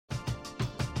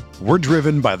We're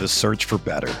driven by the search for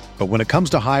better. But when it comes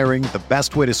to hiring, the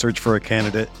best way to search for a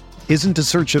candidate isn't to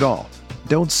search at all.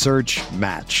 Don't search,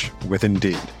 match with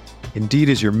Indeed. Indeed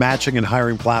is your matching and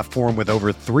hiring platform with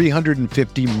over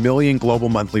 350 million global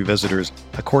monthly visitors,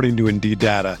 according to Indeed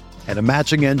data, and a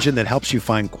matching engine that helps you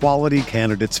find quality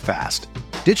candidates fast.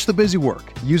 Ditch the busy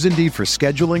work. Use Indeed for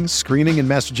scheduling, screening, and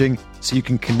messaging so you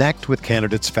can connect with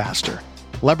candidates faster.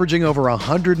 Leveraging over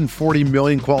 140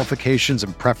 million qualifications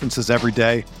and preferences every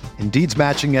day, Indeed's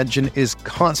matching engine is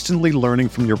constantly learning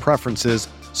from your preferences,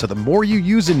 so the more you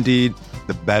use Indeed,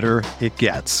 the better it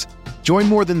gets. Join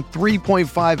more than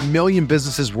 3.5 million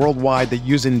businesses worldwide that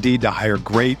use Indeed to hire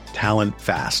great talent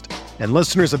fast. And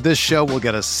listeners of this show will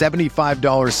get a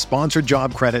 $75 sponsored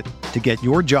job credit to get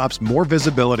your jobs more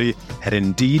visibility at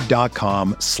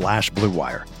Indeed.com/Blue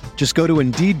Wire. Just go to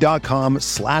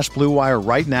Indeed.com/Blue Wire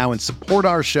right now and support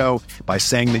our show by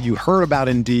saying that you heard about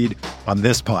Indeed on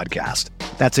this podcast.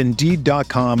 That's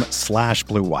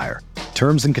Indeed.com/Blue Wire.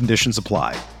 Terms and conditions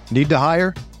apply. Need to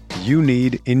hire? You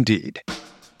need Indeed.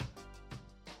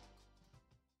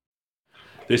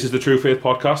 This is the True Faith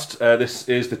Podcast. This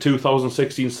is the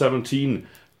 2016-17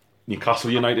 Newcastle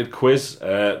United quiz.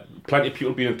 Plenty of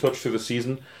people been in touch through the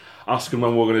season asking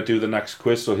when we're going to do the next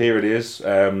quiz, so here it is.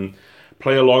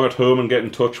 Play along at home and get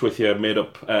in touch with your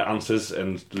made-up answers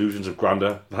and delusions of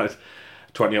grandeur, like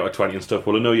 20 out of 20 and stuff.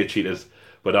 Well, I know you cheaters,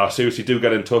 but seriously, do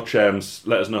get in touch and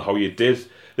let us know how you did.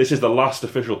 This is the last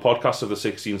official podcast of the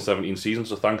 16-17 season,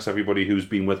 so thanks everybody who's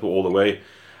been with it all the way.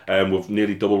 We've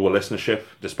nearly doubled our listenership,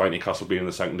 despite Newcastle being in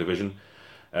the second division.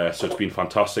 So it's been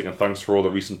fantastic, and thanks for all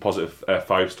the recent positive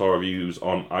 5-star reviews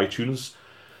on iTunes.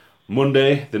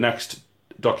 Monday, the next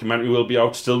documentary will be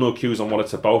out. Still no cues on what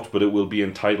it's about, but it will be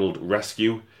entitled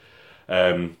Rescue.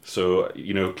 So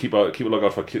keep a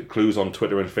lookout for clues on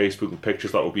Twitter and Facebook and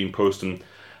pictures that we've been posting.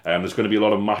 There's going to be a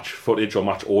lot of match footage or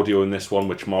match audio in this one,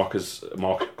 which Mark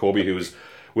Corby, who is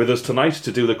with us tonight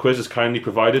to do the quiz, has kindly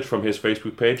provided from his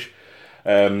Facebook page.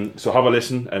 So have a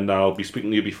listen, and I'll be speaking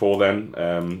to you before then,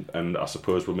 and I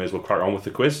suppose we may as well crack on with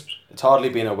the quiz. It's hardly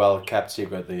been a well-kept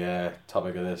secret, the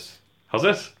topic of this. Has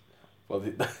it? Well,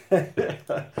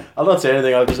 I'll not say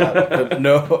anything, I'll just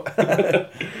no.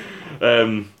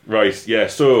 Right, yeah,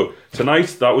 so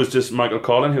tonight, that was just Michael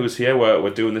Collin who was here. We're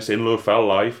doing this in Lowfell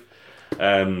live.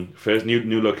 First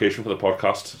new location for the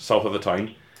podcast, south of the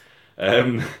Tyne.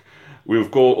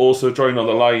 We've also joined on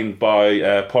the line by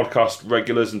podcast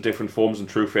regulars in different forms and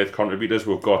True Faith contributors.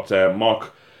 We've got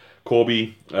Mark,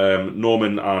 Corby,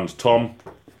 Norman and Tom.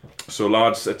 So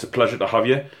lads, it's a pleasure to have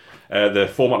you. The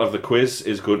format of the quiz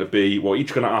is going to be, we're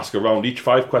each going to ask around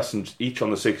 5 questions each on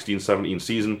the 16-17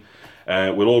 season.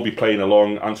 We'll all be playing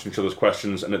along, answering each other's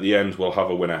questions, and at the end we'll have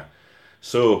a winner.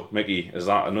 So, Mickey, is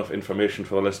that enough information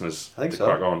for the listeners? I think to so.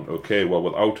 Crack on. Okay, well,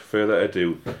 without further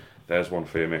ado, there's one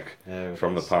for you, Mick,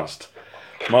 from the past.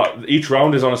 Each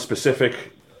round is on a specific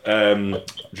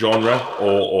genre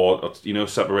or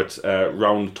separate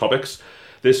round topics.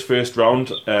 This first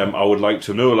round, I would like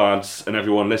to know, lads, and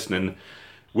everyone listening,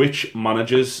 which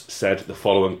managers said the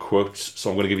following quotes. So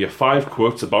I'm going to give you 5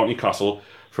 quotes about Newcastle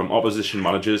from opposition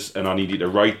managers, and I need you to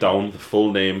write down the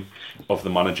full name of the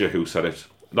manager who said it.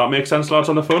 That make sense, lads,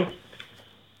 on the phone?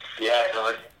 Yeah,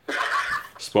 no.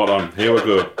 Spot on. Here we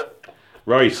go.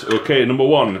 Right, okay, number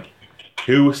 1.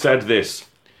 Who said this?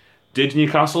 Did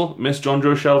Newcastle miss John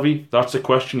Joe Shelvey? That's a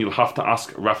question you'll have to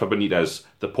ask Rafa Benitez,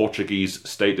 the Portuguese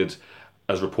stated,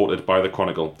 as reported by the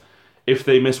Chronicle. If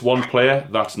they miss one player,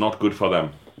 that's not good for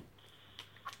them.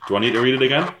 Do I need to read it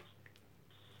again?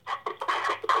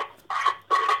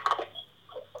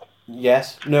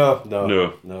 Yes. No.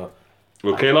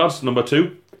 Okay, lads, number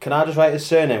 2. Can I just write his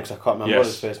surname, because I can't remember what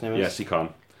his Yes, first name is? yes, he can.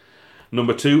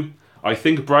 Number 2. I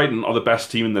think Brighton are the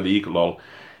best team in the league, lol.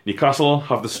 Newcastle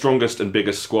have the strongest and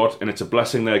biggest squad, and it's a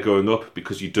blessing they're going up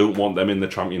because you don't want them in the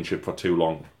Championship for too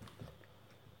long.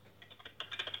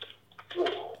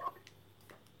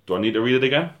 Do I need to read it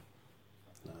again?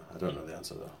 No, I don't know the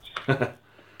answer though.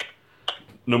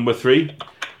 Number 3.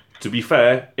 To be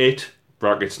fair,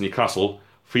 brackets Newcastle,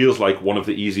 feels like one of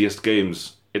the easiest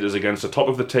games. It is against a top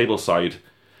of the table side,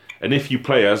 and if you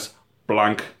players,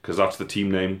 blank, because that's the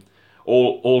team name,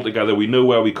 all together we know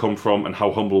where we come from and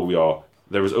how humble we are.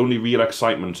 There is only real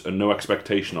excitement and no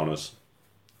expectation on us.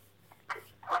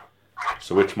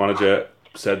 So which manager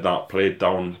said that, played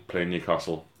down playing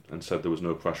Newcastle, and said there was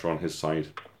no pressure on his side?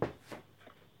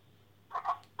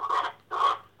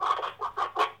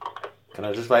 Can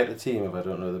I just write the team if I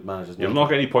don't know the manager's name? You'll not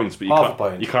get any points, but Half a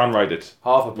point. you can write it.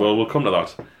 Half a point. Well, we'll come to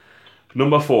that.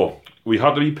 Number 4. We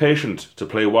had to be patient to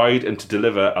play wide and to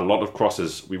deliver a lot of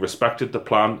crosses. We respected the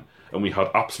plan and we had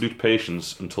absolute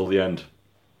patience until the end.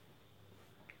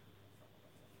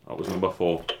 That was number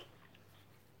 4.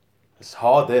 It's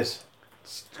hard, this.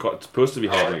 It's supposed to be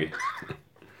hard, Mickey.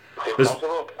 It's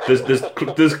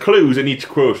impossible. There's clues in each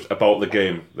quote about the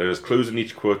game. There's clues in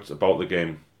each quote about the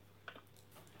game.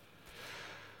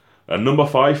 And number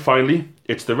 5, finally,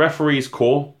 it's the referee's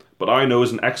call, but I know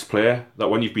as an ex-player that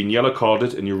when you've been yellow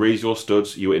carded and you raise your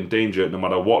studs, you are in danger no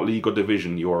matter what league or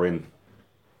division you are in.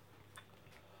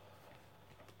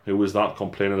 Who was that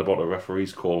complaining about the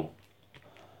referee's call?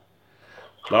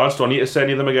 Lads, do I need to say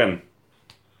any of them again?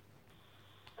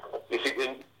 If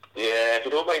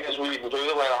you don't mind just reading through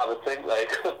them, I'll have a think,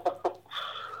 like.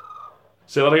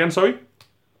 Say that again, sorry?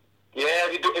 Yeah,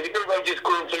 if you don't mind just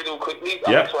going through them quickly,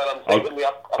 Yeah. that's what I'm thinking.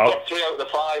 I've got 3 out of the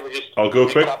 5. I'll go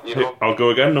quick. recap, you know. I'll go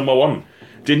again. Number 1.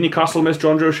 Did Newcastle miss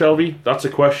John Joe Shelby? That's a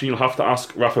question you'll have to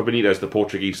ask Rafa Benitez, the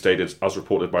Portuguese stated, as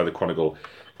reported by the Chronicle.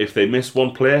 If they miss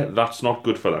one player, that's not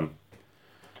good for them.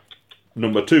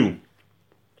 Number 2.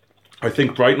 I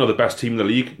think Brighton are the best team in the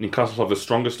league. Newcastle have the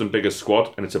strongest and biggest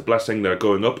squad, and it's a blessing they're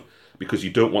going up because you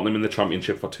don't want them in the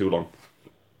Championship for too long.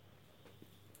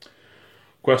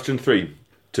 Question 3.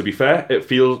 To be fair, it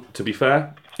feels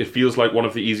like one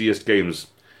of the easiest games.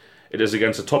 It is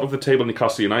against the top of the table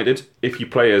Newcastle United. If you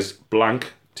play as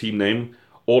blank team name,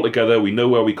 altogether we know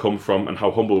where we come from and how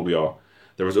humble we are.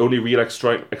 There is only real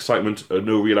excitement and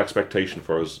no real expectation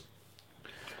for us.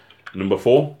 Number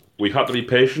 4. We had to be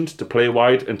patient, to play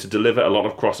wide and to deliver a lot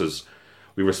of crosses.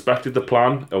 We respected the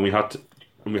plan and we had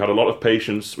a lot of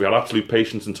patience. We had absolute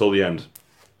patience until the end.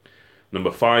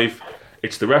 Number 5.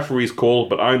 It's the referee's call,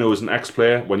 but I know as an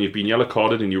ex-player, when you've been yellow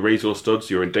carded and you raise your studs,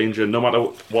 you're in danger no matter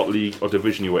what league or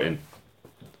division you were in.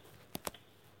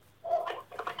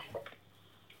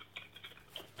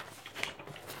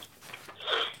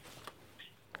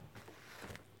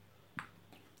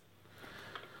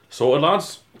 Sorted,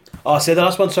 lads? Oh, say the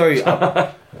last one, sorry.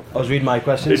 I was reading my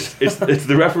questions. It's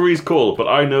the referee's call, but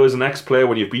I know as an ex-player,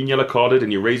 when you've been yellow carded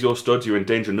and you raise your studs, you're in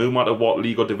danger no matter what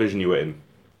league or division you were in.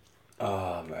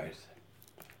 Oh, right.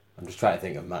 I'm just trying to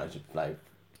think of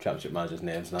championship managers'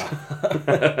 names now.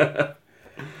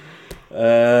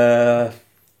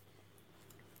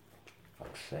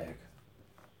 Fuck's sake.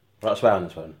 Right, I swear on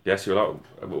this one. Yes, you're allowed.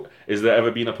 Is there ever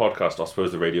been a podcast? I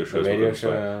suppose the radio show.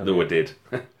 No, it did.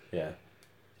 Yeah.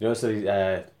 You notice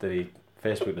that he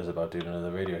Facebook does about doing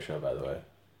another radio show, by the way?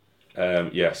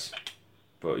 Yes.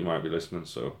 But you might be listening,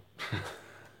 so...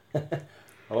 I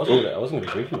wasn't going to be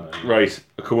briefing on it. Right.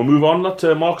 Can we move on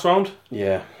to Mark's round?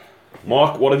 Yeah.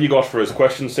 Mark, what have you got for us?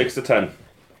 Questions 6 to 10.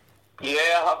 Yeah,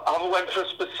 I haven't went for a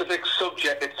specific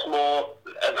subject. It's more...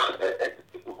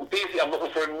 basically, I'm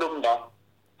looking for a number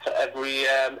for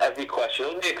every question.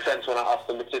 It'll make sense when I ask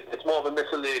them. It's more of a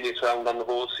miscellaneous round on the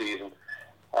whole season.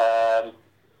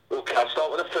 Okay, I'll start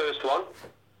with the first one.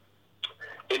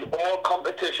 In all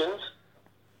competitions,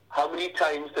 how many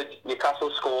times did Newcastle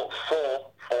score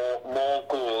 4 or more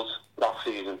goals last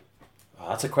season? Oh,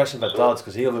 that's a question for Dodds,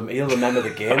 because he'll remember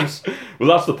the games. Well,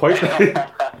 that's the point.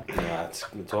 Yeah, it's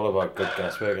all about good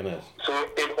guesswork, isn't it? So,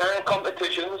 in all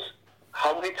competitions,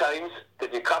 how many times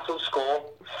did Newcastle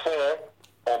score 4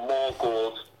 or more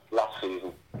goals last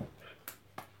season?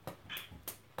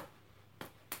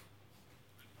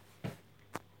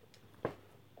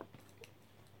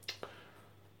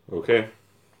 Okay.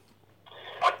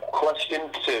 Question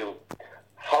 2.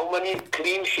 How many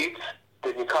clean sheets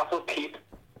did Newcastle keep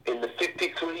in the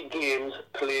 53 games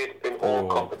played in all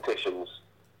competitions?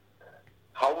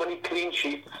 How many clean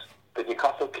sheets did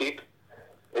Newcastle keep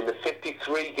in the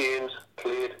 53 games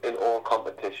played in all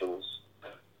competitions?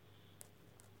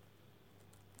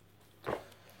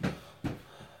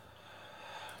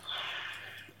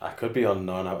 I could be on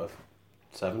 9 out of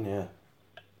 7, yeah.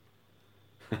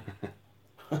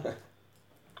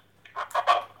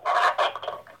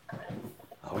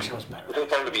 I wish I was married. It doesn't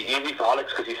sound to be easy for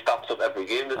Alex because he stops up every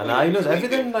game. doesn't And he knows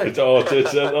everything. Like.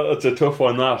 It's a tough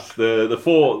one. The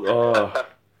 4.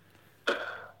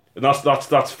 And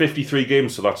that's 53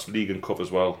 games, so that's League and Cup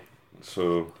as well.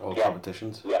 So all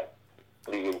competitions. Yeah,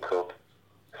 League and Cup.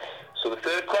 So the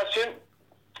third question.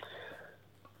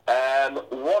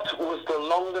 What was the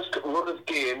longest run of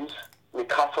games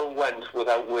Newcastle went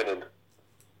without winning?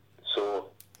 So,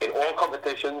 in all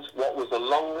competitions, what was the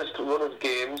longest run of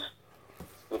games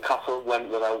Newcastle went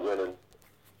without winning?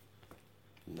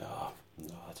 No,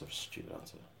 that's a stupid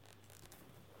answer.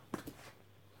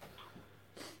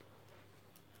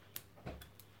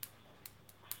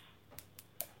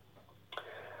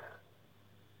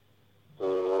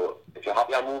 So, if you're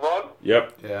happy, I'll move on.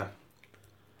 Yep. Yeah.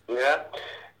 Yeah.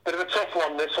 Bit of a tough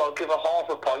one, this, so I'll give a half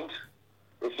a point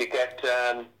if you get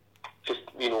just,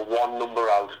 one number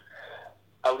out.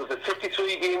 Out of the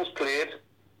 53 games played,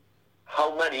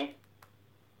 how many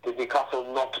did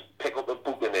Newcastle not pick up the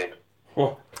booking in?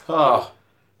 Oh,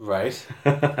 right.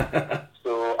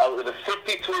 So out of the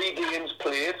 53 games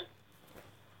played,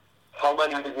 how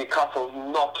many did Newcastle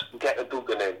not get a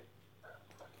booking in?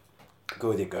 Go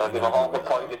with your gut. I'll give a half a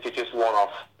point if you just one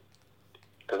off.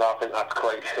 Because I think that's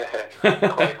quite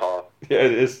hard. Yeah,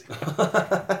 it is.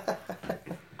 But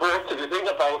if you think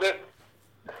about it,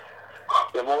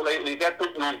 you're more likely to get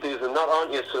booked these days than not,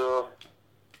 aren't you? So.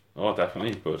 Oh,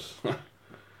 definitely, but...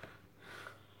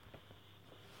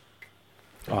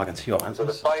 Oh, I can see your So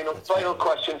answers. the final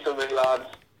question for me, lads.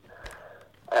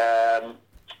 And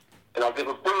I'll give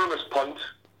a bonus point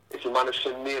if you manage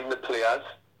to name the players.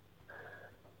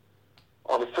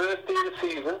 On the first day of the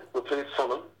season, we played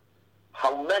Fulham.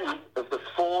 How many of the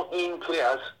 14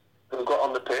 players who got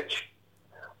on the pitch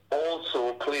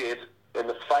also played in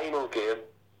the final game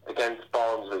against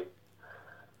Barnsley?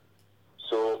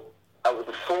 So, out of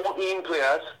the 14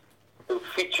 players who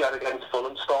featured against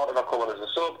Fulham, started or come on as a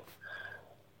sub,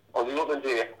 on the opening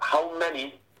day, how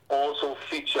many also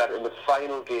featured in the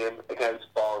final game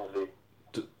against Barnsley?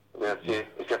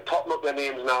 If you're topping up their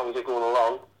names now as you're going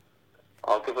along,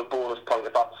 I'll give a bonus point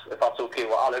if that's okay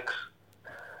with Alex,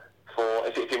 for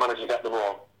if you manage to get them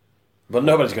all. But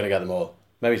nobody's going to get them all.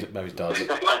 Maybe Dodge. If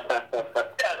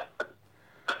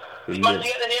you manage to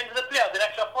get the names of the players, an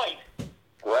extra point.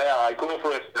 Well, I go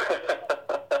for it.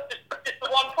 Just the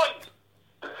 1 point.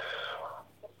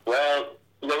 Well,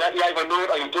 you either know it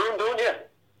or you don't you?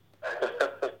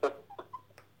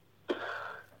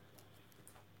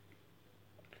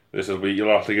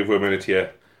 You'll have to give her a minute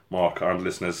here, Mark, and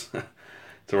listeners,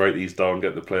 to write these down,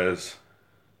 get the players.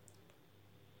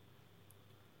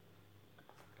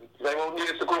 Does anyone need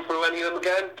us to go through any of them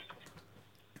again?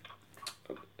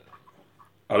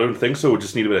 I don't think so, we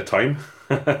just need a bit of time.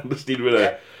 Just need a bit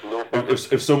of... No problem.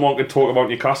 If someone could talk about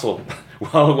Newcastle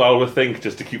while we think,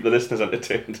 just to keep the listeners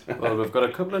entertained. Well, we've got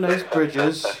a couple of nice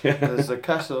bridges. There's a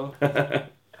castle.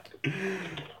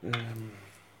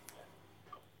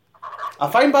 I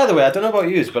find, by the way, I don't know about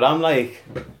you, but I'm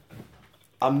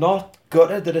not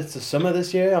gutted that it's the summer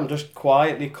this year. I'm just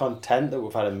quietly content that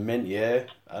we've had a mint year,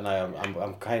 and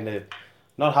I'm kind of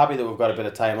not happy that we've got a bit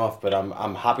of time off, but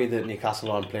I'm happy that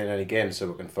Newcastle aren't playing any games, so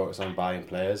we can focus on buying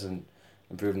players and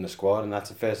improving the squad. And that's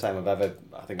the first time I've ever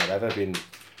been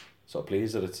sort of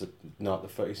pleased that it's not the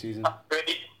footy season.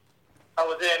 Really? I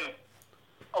was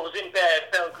in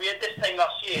Belgrade this time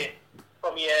last year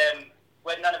for my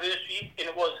wedding anniversary, and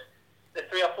it was the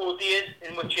 3 or 4 days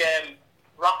in which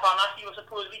Rafa and Aki were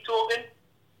supposedly talking,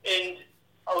 and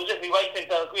I was with my wife in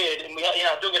Belgrade, and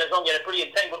don't get us wrong, we had a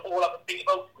brilliant time, but all I could think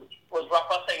about was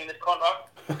Rafa signing this contract.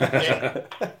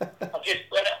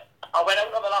 I went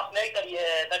out on the last night that he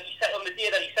said on the day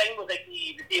that he signed was like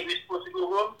the day we were supposed to go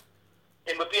home,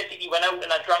 and we basically went out and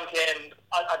I drank a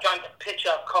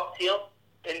pitcher of cocktail,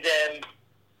 and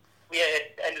we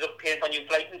ended up paying for a new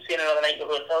flight and staying another night in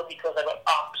the hotel because I got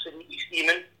absolutely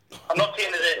steaming. I'm not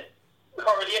saying there's a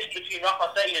correlation between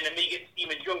Rafa signing and me getting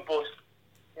steaming drunk, but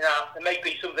there might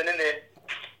be something in there.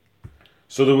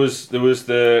 So there was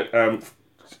the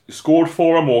scored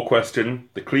 4 or more question,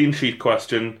 the clean sheet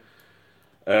question.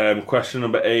 Question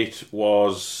number 8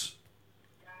 was...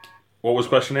 What was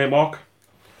question 8, Mark?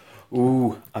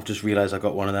 Ooh, I've just realised I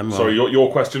got one of them wrong. Sorry,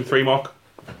 your question 3, Mark?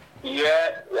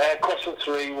 Yeah, question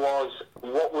 3 was,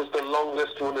 what was the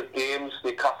longest run of games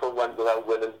Newcastle went without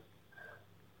winning?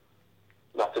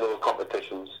 That's in all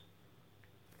competitions.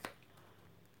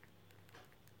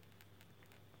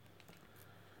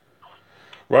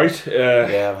 Right.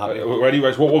 Yeah, I'm happy. Ready,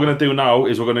 right. What we're going to do now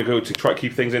is we're going to go to try to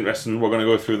keep things interesting. We're going to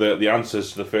go through the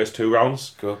answers to the first 2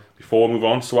 rounds. Cool. Before we move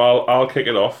on. So I'll kick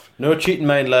it off. No cheating,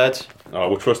 mind, lads.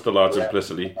 We'll trust the lads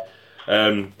implicitly.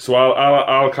 So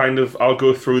I'll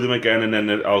go through them again, and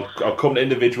then I'll come to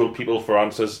individual people for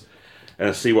answers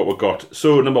and see what we've got.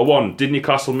 So number 1, did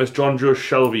Newcastle miss Jonjo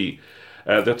Shelvey?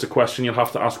 That's a question you'll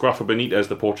have to ask Rafa Benitez,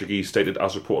 the Portuguese, stated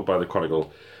as reported by the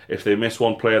Chronicle. If they miss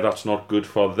one player, that's not good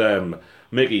for them.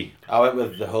 Mickey? I went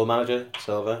with the Hull manager,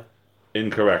 Silva.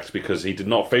 Incorrect, because he did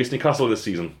not face Newcastle this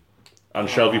season. And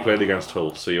Shelvey played against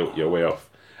Hull, so you're way off.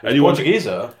 Portuguese,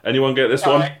 though? Anyone get this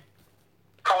one?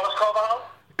 Carlos Carvalhal?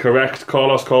 Correct,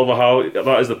 Carlos Carvalhal.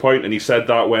 That is the point, and he said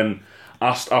that when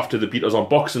asked after the beat us on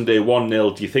Boxing Day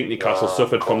 1-0, do you think Newcastle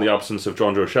suffered from the absence of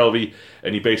Jonjo Shelvey?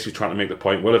 And he basically trying to make the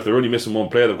point, well, if they're only missing one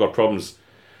player, they've got problems.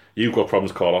 You've got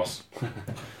problems, Carlos.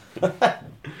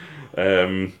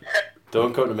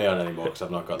 Don't come to me on anymore because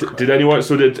I've not got them. Did anyone?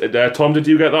 So did Tom? Did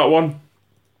you get that one?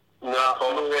 No,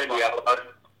 really.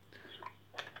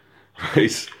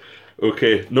 Right.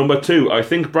 Okay, number 2. I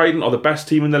think Brighton are the best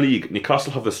team in the league.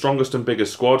 Newcastle have the strongest and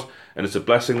biggest squad, and it's a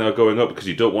blessing they're going up because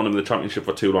you don't want them in the Championship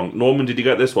for too long. Norman, did you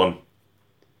get this one?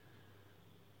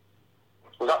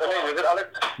 Was that the name? Was it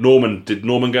Alex? Norman, did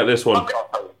Norman get this one? I'm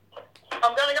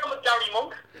going to go with Gary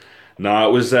Monk. Nah,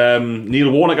 it was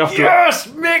Neil Warnock after Yes,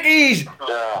 Mickey's!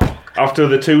 Yeah. after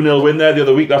the 2-0 win there the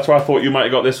other week. That's why I thought you might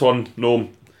have got this one, Norm.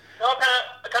 No,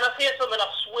 can I say something? I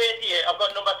swear to you, I've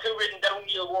got number 2 written down,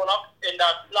 Neil Warnock, and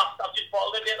I've just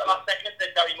bottled it at the last second and said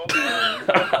Gary Monk.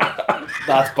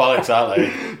 That's bollocks,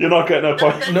 aren't You're not getting a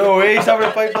point. No way, he's having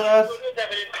a fight for that.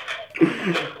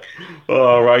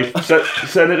 All right,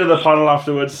 send it to the panel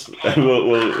afterwards, and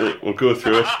we'll go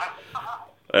through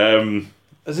it.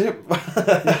 Is it?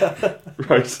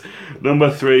 Right, number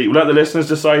 3. We'll let the listeners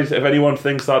decide if anyone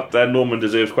thinks that Norman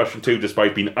deserves question 2,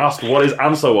 despite being asked what his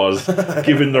answer was,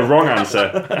 given the wrong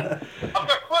answer. I've got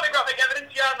photographic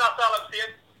evidence, yeah, and that's all I'm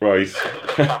saying. Right.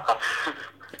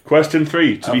 Question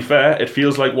 3. To be fair, it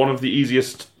feels like one of the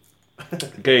easiest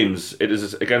games. It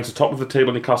is against the top of the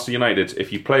table Newcastle United.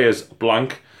 If you play as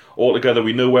blank, altogether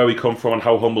we know where we come from and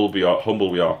how humble we are.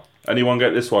 Anyone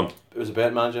get this one? It was a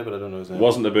Burton manager, but I don't know his name.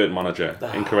 Wasn't the Burton manager.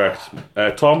 Incorrect.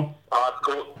 Tom? I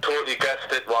totally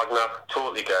guessed it, Wagner.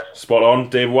 Totally guessed. Spot on.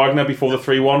 David Wagner before the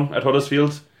 3-1 at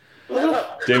Huddersfield.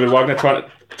 David Wagner trying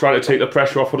to take the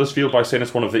pressure off Huddersfield by saying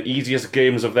it's one of the easiest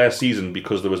games of their season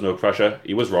because there was no pressure.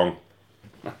 He was wrong.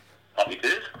 Happy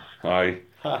days. Aye.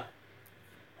 Huh.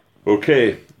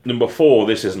 Okay, number 4.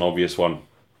 This is an obvious one.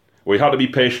 We had to be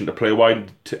patient to play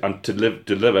wide and to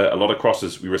deliver a lot of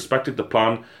crosses. We respected the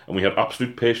plan and we had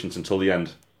absolute patience until the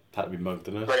end. Had to be Monk,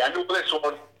 didn't it? Right, I know this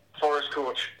one. Forest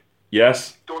coach.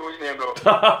 Yes. Don't know his name though.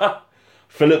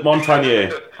 Philip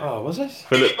Montagnier. Oh, was it?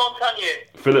 Philip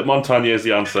Montagnier is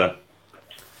the answer.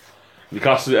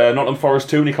 Newcastle, Nottingham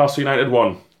Forest 2, Newcastle United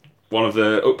 1. One of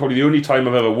the probably the only time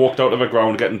I've ever walked out of a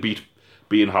ground getting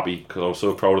being happy because I was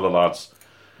so proud of the lads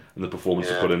and the performance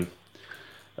they put in.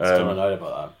 Still annoyed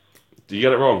about that. Did you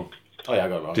get it wrong? Oh yeah, I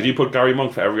got it wrong. Did you put Gary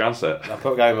Monk for every answer? I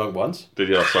put Gary Monk once. Did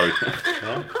you? Oh, sorry.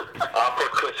 I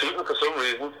put Chris Hughton for some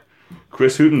reason.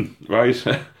 Chris Hughton, right?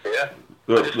 Yeah.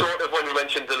 I just thought of when you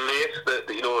mentioned the late, that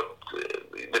you know,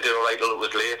 they did alright till it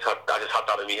was late. I just had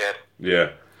that in my head.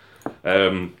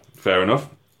 Yeah. Fair enough.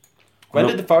 When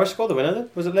did the Forest score the winner then?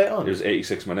 Was it late on? It was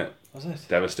 86 minutes. Was it?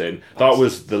 Devastating. That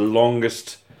was the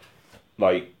longest.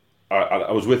 Like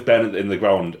I was with Ben in the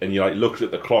ground, and you like looked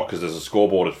at the clock because there's a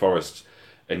scoreboard at Forest,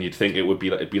 and you'd think it'd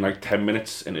be like 10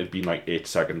 minutes, and it'd be like 8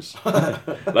 seconds. Like,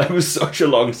 it was such a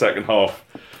long second half.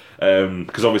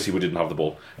 Because obviously we didn't have the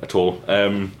ball at all.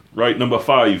 Right, number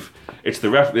 5. It's the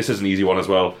ref. This is an easy one as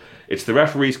well. It's the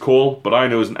referee's call, but I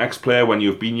know as an ex-player, when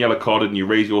you've been yellow carded and you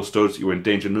raise your studs, you're in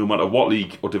danger no matter what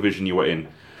league or division you were in.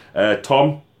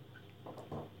 Tom?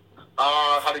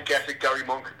 I had to guess it, Gary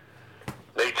Monk.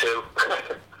 Me too.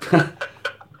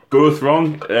 Both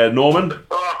wrong. Norman?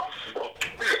 Oh, fuck.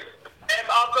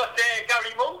 I've got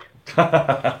Gary Monk.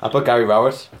 I put Gary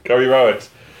Rowett. Gary Rowett.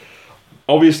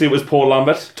 Obviously it was Paul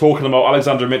Lambert talking about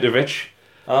Alexander Mitrovic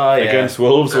Oh yeah. against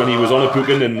Wolves when he was on a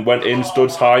booking and went in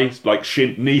studs high, like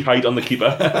knee height on the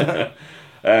keeper.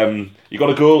 He got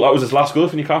a goal. That was his last goal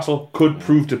for Newcastle. Could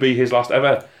prove to be his last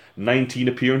ever. 19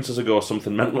 appearances ago,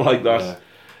 something mental like that. Yeah.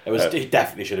 It was. He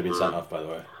definitely should have been sent off, by the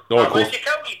way. No, of Well, course. you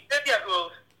count his Serbia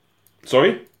goals. Sorry.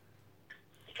 You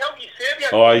count his Serbia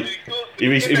Oh, aye. goals.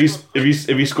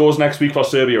 If he scores next week for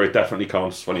Serbia, it definitely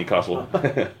counts for Newcastle.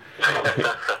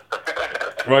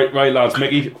 Right, lads.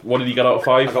 Mickey, what did you get out of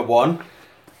 5? I got 1.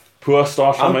 Poor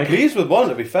start from I'm Mick. pleased with 1.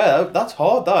 To be fair, that's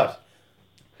hard. That.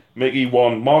 Mickey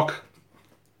 1. Mark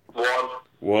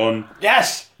 1.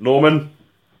 Yes. Norman.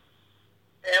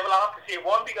 Well, I have to say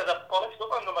 1 because I polished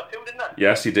up on number 2, didn't I?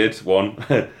 Yes, he did.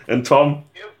 1. And Tom.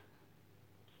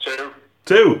 2.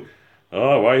 2.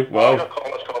 Oh, right. I Wow. got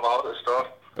Carlos Carvalho at the start.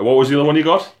 And what was the other one you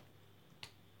got?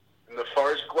 In the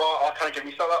Forest, well, I can't give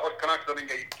myself that one, can I? 'Cause I didn't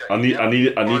get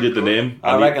I needed the name.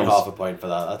 I reckon half a point for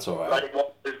that. That's all right. Right,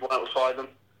 what is 1 out of 5 then?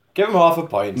 Give him half a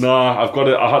point. Nah, I've got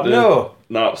it. I had to. No.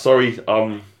 Nah, sorry.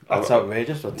 That's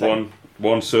outrageous. I'll take.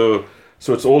 1. So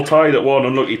it's all tied at 1.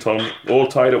 Unlucky, Tom. All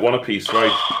tied at 1 apiece.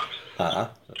 Right. Uh-huh.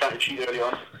 Trying to cheat early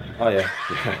on. Oh yeah.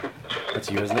 That's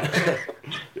you, isn't it?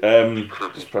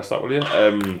 Just press that, will you?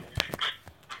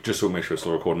 Just so we make sure it's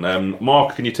still recording.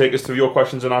 Mark, can you take us through your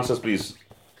questions and answers, please?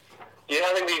 Yeah,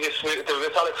 I think the easiest way to do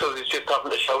this, Alex, is just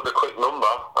having to shout a quick number.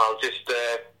 I'll just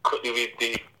quickly read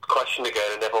the question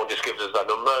again, and everyone just gives us that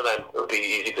number, and then it'll be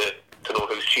easy to know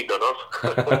who's cheating or not.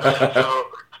 So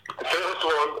the first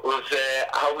one was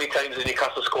how many times did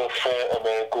Newcastle score 4 or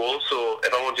more goals? So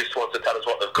if everyone just wants to tell us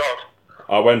what they've got.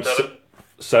 I went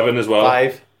 7 as well.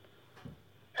 5.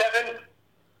 7.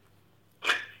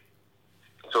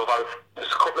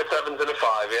 a 7s and a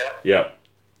 5, yeah? Yeah.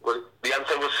 Well, the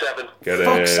answer was 7. Get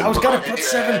Fucks, in. I was going to put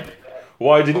 7.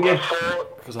 Why didn't We you? got 4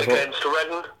 Because I against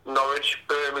Reading, Norwich,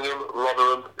 Birmingham,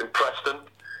 Rotherham and Preston.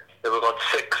 Then we got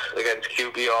 6 against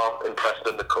QPR and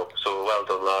Preston the Cup. So well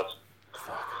done, lads.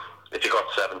 If you got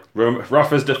 7.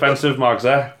 Rafa's defensive marks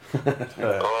there.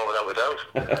 Oh, without a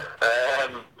doubt.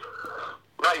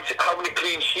 Right, how many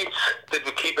clean sheets did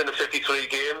we keep in the 53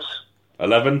 games?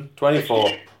 11. 24.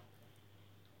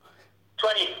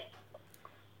 20.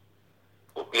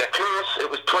 Yeah, close.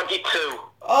 It was 22.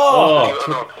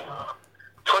 Oh,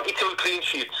 22 clean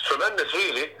sheets. Tremendous,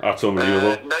 really. that's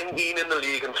unbelievable. 19 in the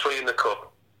league and 3 in the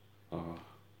cup.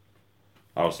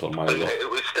 I was still mad. It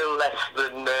was still less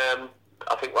than,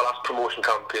 I think, our last promotion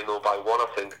campaign, though, by 1, I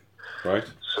think. Right.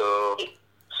 So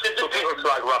people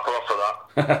try to wrap her off for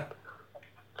that.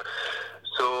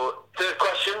 So, third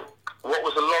question. What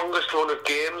was the longest run of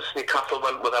games Newcastle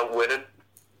went without winning?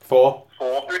 4.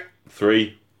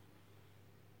 3.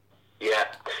 Yeah.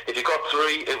 If you got 3,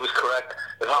 it was correct.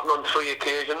 It happened on 3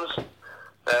 occasions.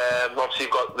 Obviously,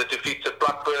 you've got the defeats at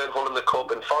Blackburn, Hull in the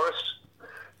Cup and Forest.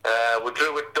 We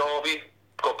drew with Derby,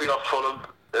 got beat off Fulham,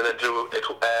 and then drew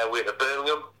away to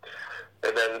Birmingham.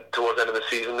 And then towards the end of the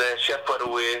season there, Sheffield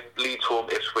away, Leeds home,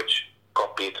 Ipswich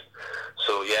got beat.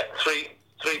 So yeah,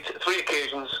 three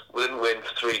occasions we didn't win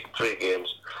for three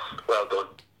games. Well done.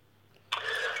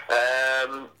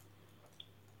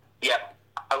 Yeah,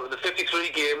 out of the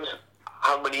 53 games,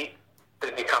 how many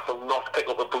did Newcastle not pick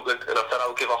up a booking? And I said I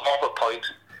would give a half a point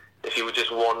if you were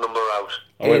just one number out.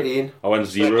 18. I went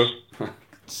 0.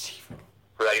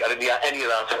 Right, I didn't hear any of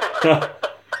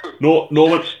that. No,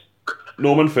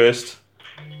 Norman first.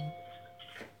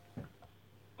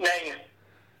 9.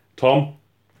 Tom.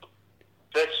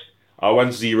 6. I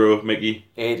went 0. Mickey.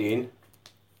 18.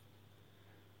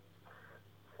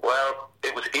 Well,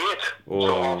 it was 8. Oh.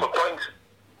 So half a point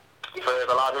for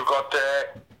the lad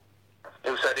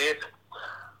who said 8.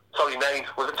 Sorry, 9.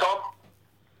 Was it Tom?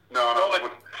 No.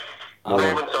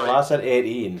 Norman, sorry. Well, I said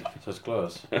 18, so it's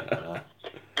close. Yeah.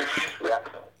 Yeah.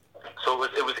 So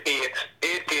it was 8.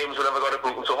 8 games we never got a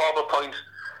booking, so half a point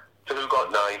to who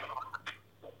got 9.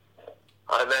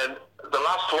 And then the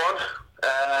last one,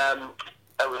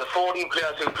 it was the 14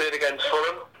 players who played against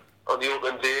Fulham on the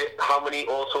opening day. How many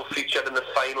also featured in the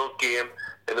final game?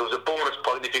 And there was a bonus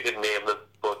point if you could name them,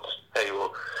 but there you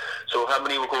go. So how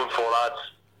many were going for, lads?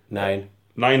 9.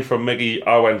 9 from Mickey.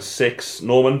 I went 6.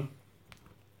 Norman.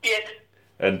 8.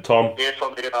 And Tom. 8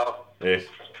 from me now. 8.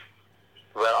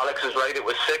 Well, Alex is right, it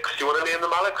was 6. Do you want to name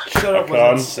them, Alex? Shut up, Can.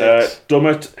 was it 6?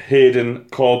 Dummett, Hayden,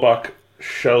 Callback,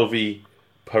 Shelby,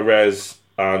 Perez,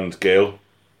 and Gale.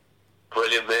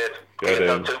 Brilliant, mate. Good, Get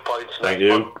down 2 points. Thank Nice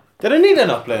you. one. Did Anita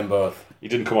not playing both? He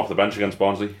didn't come off the bench against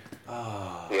Barnsley.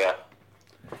 Yeah,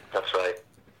 that's right.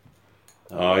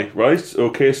 Aye, right.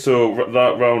 Okay, so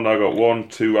that round I got 1,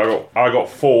 2. I got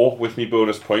 4 with me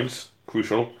bonus points.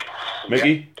 Crucial.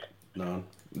 Mickey. No.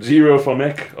 0 for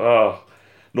Mick.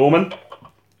 Norman.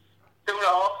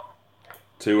 2.5.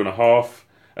 2.5.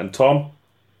 And Tom.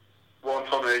 1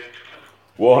 for me.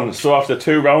 1. So after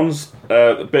 2 rounds,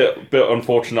 a bit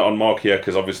unfortunate on Mark here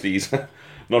because obviously he's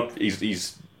not.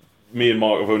 He's me and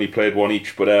Mark have only played 1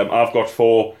 each, but I've got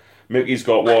 4. Mickey's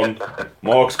got 1.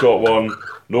 Mark's got 1.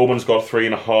 Norman's got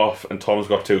 3.5, and Tom's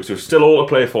got 2. So still all to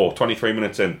play for. 23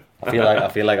 minutes in. I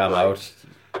feel like I'm out.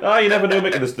 You never know,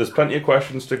 Mickey. There's plenty of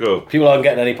questions to go. People aren't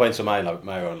getting any points on my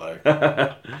own, like.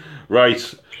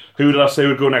 Right. Who did I say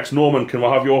would go next? Norman, can we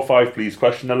have your 5, please?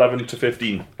 Question 11 to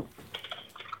 15.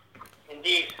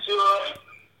 Indeed. So,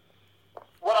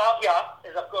 what I have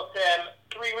here is I've got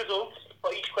 3 results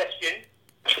for each question.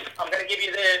 I'm going to give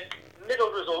you the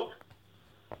middle result.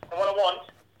 And what I want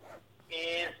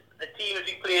is the teams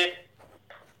we played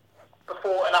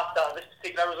before and after this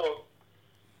particular result.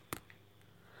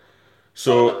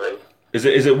 So, is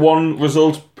it 1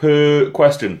 result per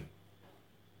question?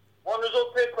 1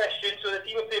 result per question, so the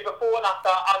team we played before and after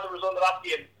as a result of that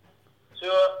game. So,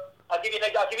 I'll give you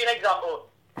an example.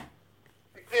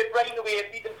 We played Brighton away,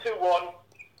 beat them 2-1.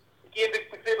 The game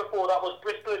we played before that was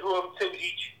Bristol at home, 2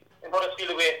 each, and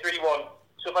Huddersfield away, 3-1.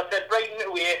 So if I said Brighton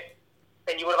away,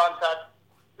 then you would have answered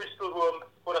Bristol home,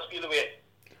 Huddersfield away.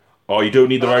 Oh, you don't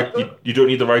need the right. You don't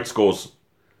need the right scores.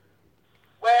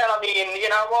 Well, I mean, you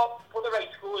know what? Put the right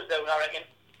scores down, I reckon.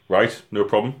 Right, no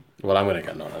problem. Well, I'm going to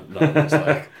get none. It's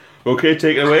like... Okay,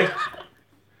 take it away.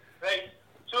 Right.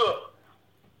 So,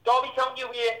 Derby County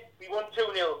away, we won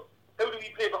 2-0. Who did we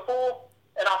play before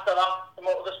and after that? And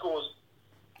what were the scores?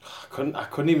 I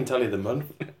couldn't even tell you the month.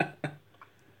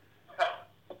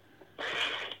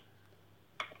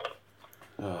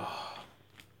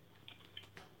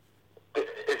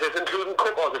 Is this including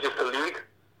cup or is it just the league?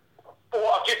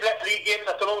 Oh, I've just left league games.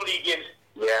 I've done all league games.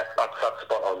 Yeah, that's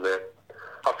spot on there.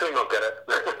 I'll still not get it.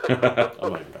 Oh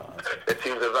my god. It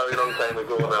seems a very long time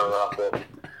ago now, that, but...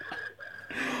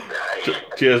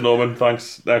 Cheers, Norman.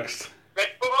 Thanks. Next. Right,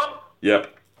 move on.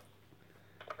 Yep.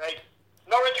 Right.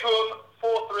 Norwich home,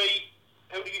 4-3.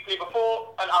 Who did you play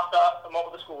before and after, and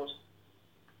what were the scores?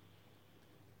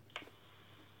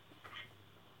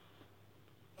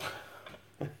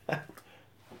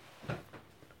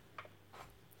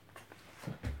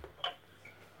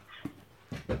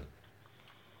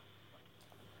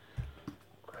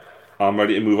 I'm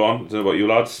ready to move on. I don't know about you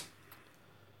lads.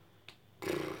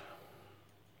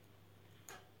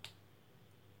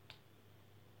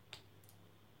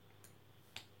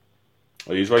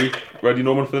 Are you ready? Ready,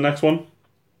 Norman, for the next one?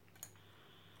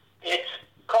 It's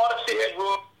Cardiff City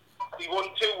Road. We won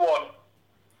 2-1.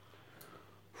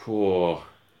 Oh.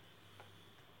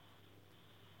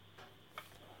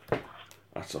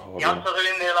 That's a hard The one. answers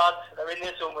are in there, lads. They're in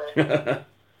there somewhere.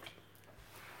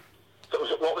 So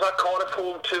what was that, Cardiff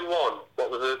home 2-1? What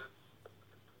was it?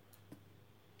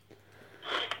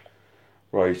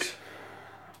 Right.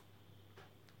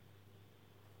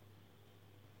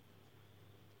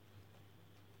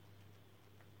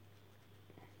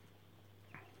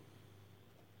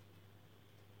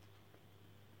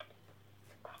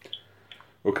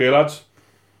 Okay, lads.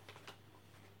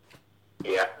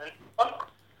 Yeah.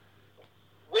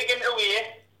 Wigan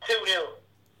away,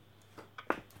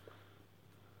 2-0.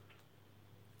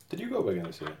 Did you go Wigan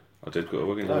this year? I did go to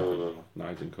Wigan. No. No,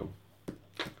 I didn't come.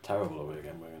 Terrible away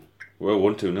again, Wigan. Well,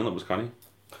 1-2 nil. That was canny.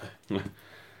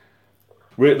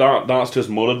 Wait, that's just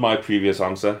mullered my previous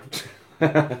answer.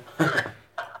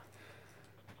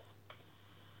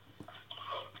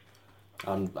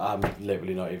 I'm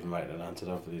literally not even writing an answer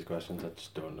down for these questions. I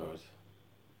just don't know it.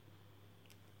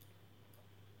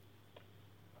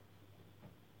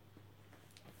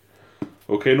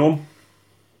 Okay, Norm.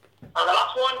 And the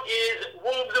last one is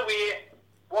Wolves away,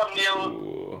 1-0.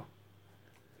 Ooh.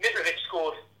 Mitrovic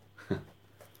scored.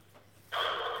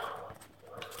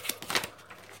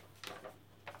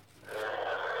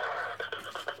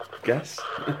 Guess.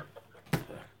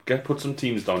 Put some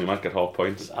teams down. You might get half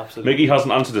points. Absolutely. Mickey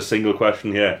hasn't answered a single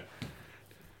question here.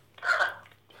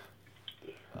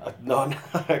 No,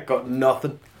 I got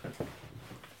nothing.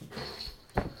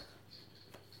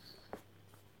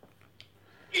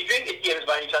 You drink it games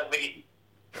by any chance, Mickey?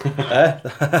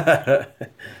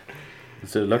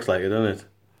 So it looks like it, doesn't it?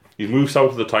 He's moved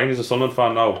south of the town. He's a Sunderland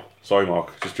fan now. Sorry,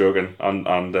 Mark. Just joking. And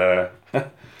Norman.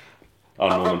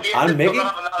 And Mickey?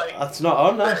 That's not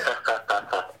on now.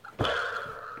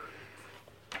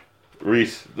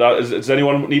 Reese, does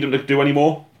anyone need him to do any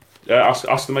more?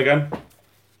 Ask them again.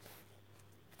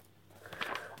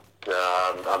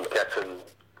 I'm getting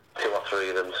 2 or 3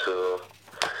 of them, so...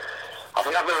 I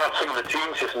think I've never had some of the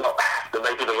teams, just not... They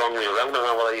may be the wrong way around, and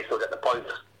I want to still get the point.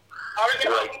 I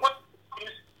reckon Right. I can put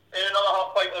teams in another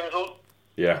half point of the result.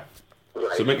 Yeah.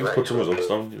 Right, So Mickey right, put some right. results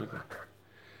down.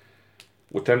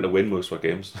 We tend to win most of our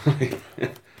games.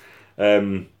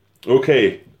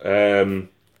 Okay.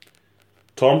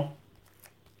 Tom,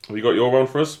 have you got your round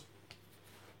for us?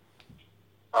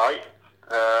 Aye.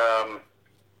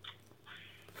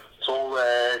 So,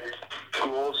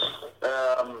 goals.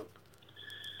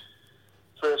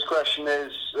 First question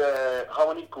is, how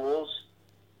many goals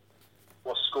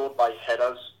were scored by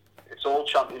headers? It's all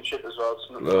championship as well. It's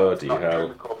not, Bloody not hell. in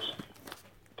the cups.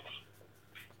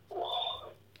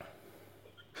 Oh.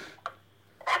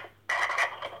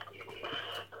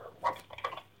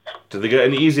 Did they get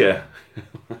any easier?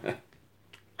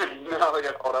 No, they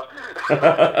get harder.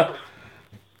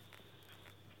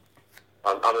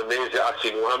 I'm amazed you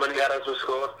actually know how many headers were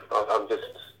scored. I'm just...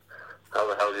 How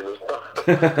the hell do you know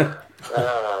that?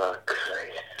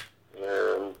 Christ.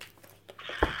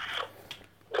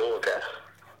 Total guess.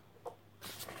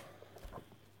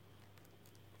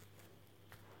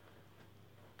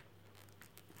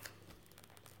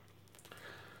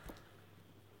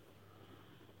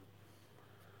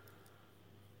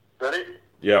 Ready?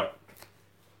 Yeah.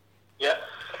 Yeah.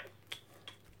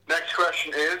 Next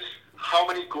question is, how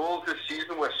many goals this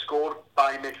season were scored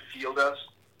by midfielders?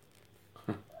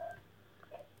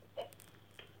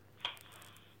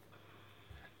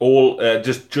 All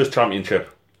just championship.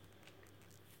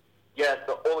 Yeah,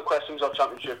 all the questions are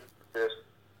championship based.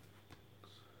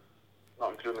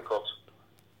 Not including the cups.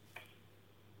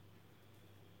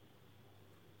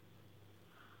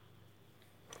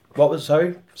 What was,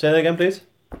 sorry? Say that again, please.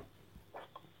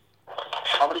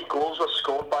 How many goals were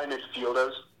scored by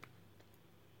midfielders?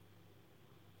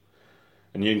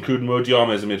 And you include Mo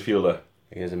Diarra as a midfielder.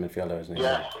 He is a midfielder, isn't he?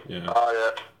 Yeah. Yeah.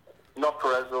 Not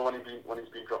Perez though when he's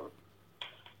been dropping.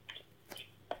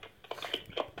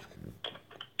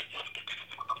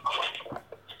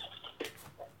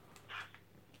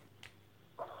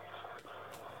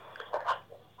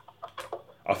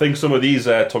 I think some of these,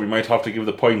 Tommy, might have to give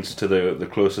the points to the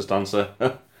closest answer.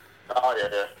 Yeah.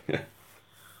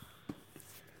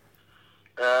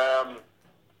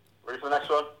 Ready for the next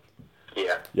one?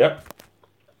 Yeah. Yep.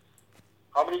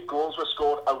 How many goals were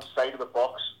scored outside of the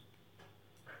box?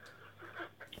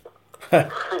 At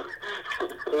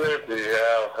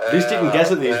least you can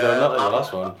guess at these though, not like the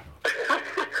last one.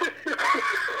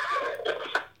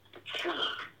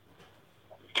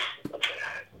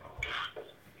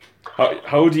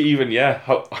 How do you even,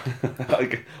 how,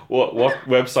 like, what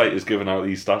website is giving out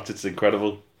these stats? It's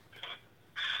incredible.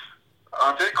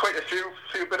 I did quite a few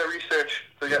bit of research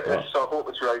to get this, so I hope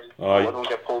it's right. Aye. I don't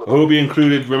get pulled. I hope he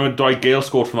included, remember Dwight Gale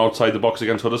scored from outside the box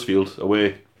against Huddersfield,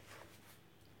 away.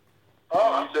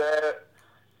 Oh,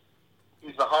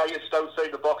 he's the highest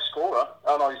outside the box scorer.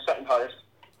 Oh no, he's second highest.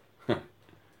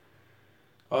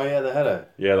 Oh yeah, the header.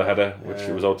 Yeah, the header, which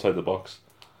was outside the box.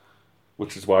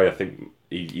 Which is why I think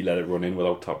he let it run in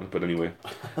without tapping. But anyway.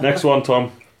 Next one,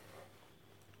 Tom.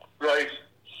 Right.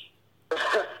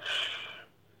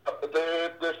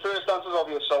 The first answer is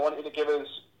obvious, so I want you to give us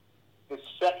the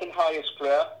second highest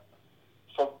player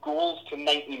for goals to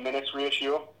 90 minutes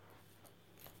ratio.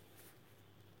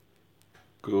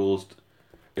 Goals.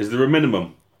 Is there a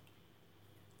minimum?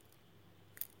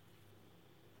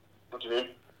 What do you mean?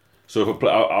 So if a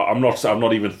player, I've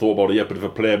not even thought about it yet. But if a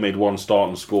player made one start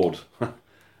and scored,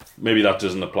 maybe that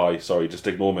doesn't apply. Sorry, just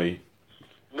ignore me.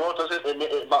 No, it doesn't.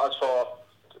 It matters for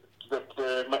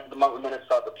the amount of minutes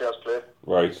that the players play.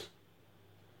 Right.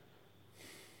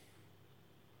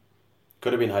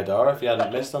 Could have been Haidara if he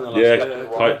hadn't missed on the last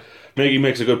Yeah, Maggie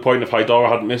makes a good point. If Haidara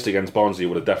hadn't missed against Barnsley, it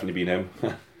would have definitely been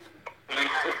him.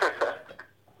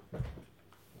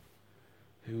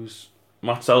 Who's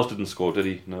Matt Sells didn't score, did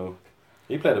he? No.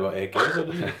 He played about 8 games,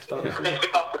 didn't he?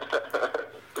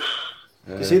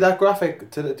 You see that graphic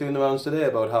doing the rounds today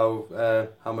about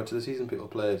how much of the season people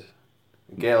played?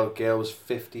 Gale was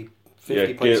 50.7%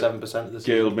 of the season.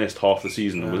 Gale missed half the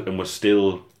season and was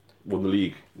still won the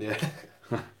league. Yeah.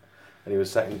 And he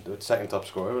was second top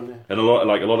scorer, wasn't he? And a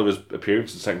lot of his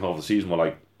appearances in the second half of the season were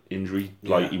like injury.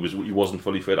 Like he wasn't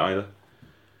fully fit either.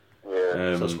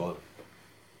 Yeah. So squad.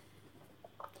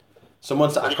 I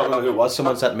can't remember who it was.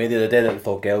 Someone said to me the other day that they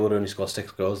thought Gale would only score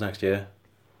 6 goals next year.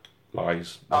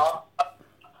 Lies. I'm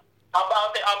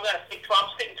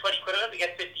sticking 20 quid on him to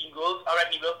get 15 goals. I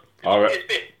reckon he will.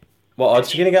 What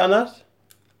odds are you going to get on that?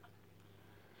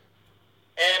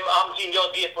 I haven't seen the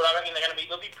odds yet, but I reckon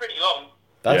they'll be pretty long.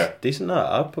 That's decent, that.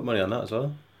 I'd put money on that as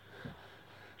well.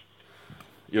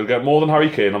 You'll get more than Harry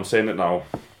Kane, I'm saying it now.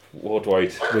 Or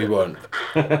Dwight. We won't.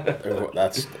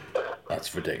 That's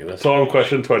ridiculous. Tom,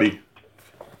 question 20.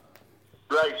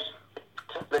 Right.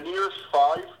 The nearest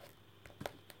 5.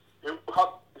 Who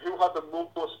had the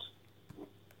most?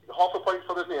 Half a point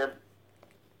for the name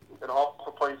and half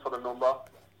a point for the number.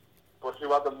 But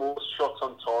who had the most shots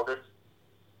on target?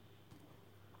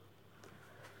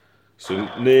 So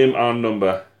name and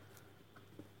number.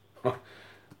 Name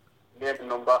and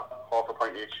number, half a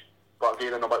point each. But I'll give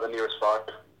you the number at the nearest 5.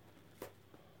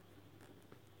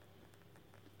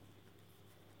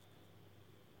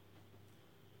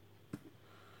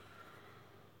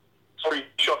 Sorry,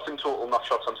 shots in total, not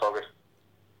shots on target.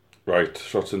 Right,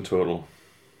 shots in total.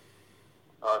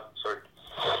 Sorry.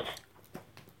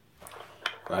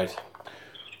 Right.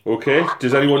 Okay,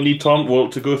 does anyone need Tom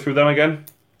to go through them again?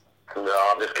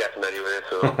 No, I'm just guessing anyway,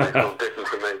 so it's no different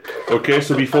to me. Okay,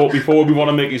 so before we want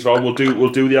to make these round, we'll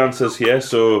do the answers here.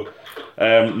 So,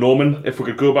 Norman, if we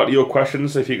could go back to your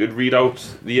questions, if you could read out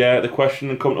the question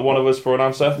and come to one of us for an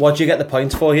answer. What do you get the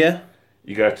points for here?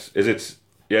 You get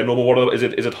Norman? What is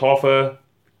it half a?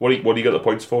 What do you get the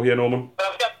points for here, Norman?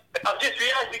 I've just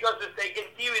realised because in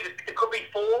theory there could be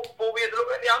four ways of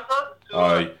looking at the answer. So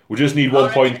Aye, we just need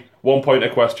 1 point a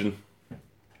question.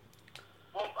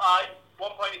 1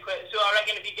 point a question. So I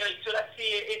reckon if you get let's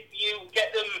see if you get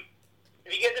the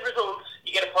results,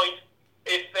 you get a point.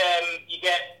 If you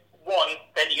get 1,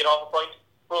 then you get half a point.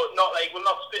 But not we'll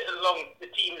not split it along the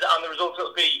teams and the results.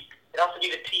 It has to be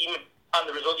the team and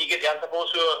the result you get the answer for.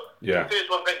 So the first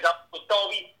one, for example, was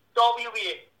Derby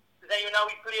away. Does anyone know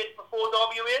we played before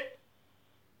Derby away?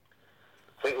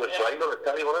 I think it was Brighton on the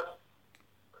telly, wasn't it?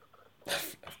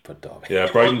 Put Derby.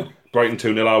 Yeah, Brighton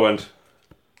 2-0 I went.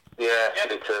 Yeah,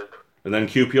 me too. And then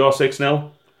QPR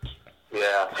 6-0. Yeah,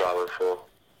 that's what I went for.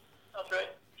 That's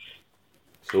right.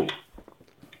 So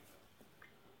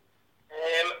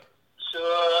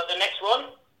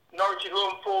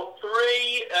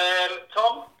City,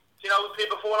 Tom, do you know we played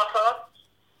before after that?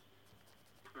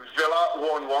 Villa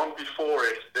 1-1 before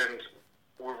it, and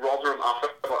with Rotherham after,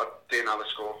 but I didn't have a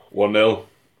score. 1-0.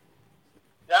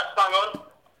 Yeah, bang on.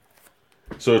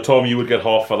 So, Tom, you would get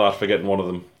half for that for getting one of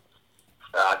them.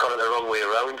 I got it the wrong way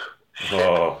around.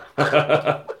 Oh.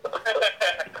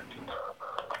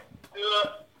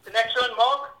 The next one,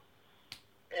 Mark.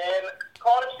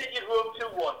 Cardiff City at home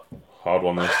 2-1. Hard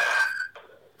one, this.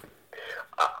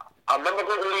 I remember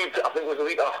going to Leeds, I think it was the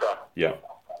week after. Yeah.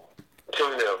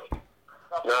 2-0.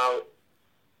 Now,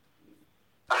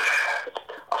 I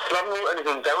still haven't wrote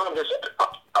anything down.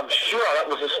 I'm sure that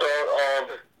was the start of.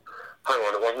 Hang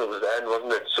on, it wasn't. It was the end,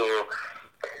 wasn't it? So,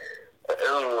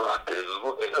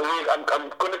 I'm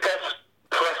going to guess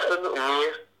Preston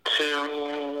away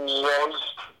 2-1.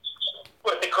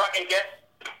 What, the cracking guess?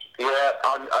 Yeah,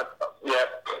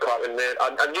 cracking mate.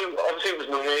 I knew obviously it was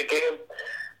my away game,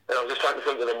 and I was just trying to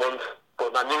think of the month.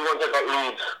 But I knew once I got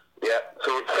Leeds. Yeah,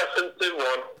 so Preston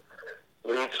 2-1,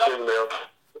 Leeds 2-0.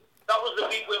 That was the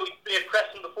week where we played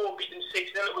Preston before beating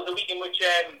 6-0. It was the week in which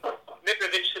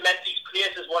Mitrovic cemented his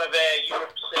place as one of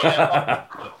Europe's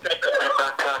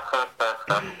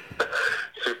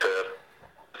Superb.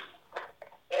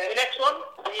 The next one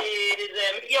is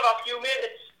you have a few, mate.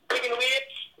 It's taken away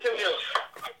 2-0.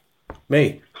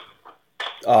 Me?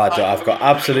 Oh, I've got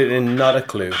absolutely not a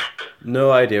clue.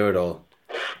 No idea at all.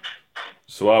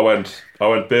 So I went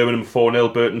Birmingham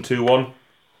 4-0, Burton 2-1.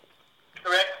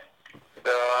 Correct.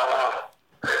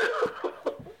 And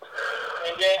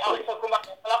Alex, I'll come back to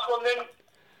the last one then.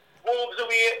 Wolves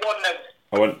away 1-0.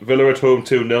 I went Villa at home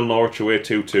 2-0, Norwich away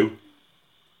 2-2.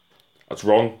 That's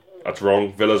wrong.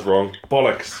 Villa's wrong.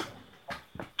 Bollocks.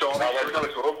 Derby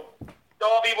 2-0.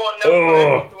 Derby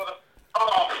 1-0.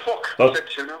 Oh, fuck. That's- I said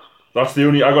 2-0. That's the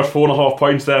only. I got 4.5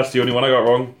 points there. That's the only one I got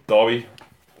wrong. Derby.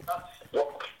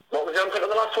 What was the answer to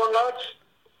the last one, lads?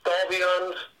 Derby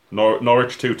and...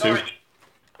 Norwich 2-2. Norwich.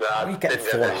 Nah, How are you getting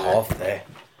didn't get 4.5 there?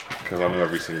 Because I know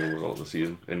every single result of the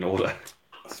season in order.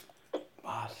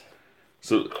 Mad.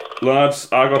 So, lads,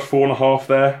 I got 4.5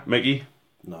 there. Mickey?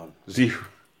 None. 0.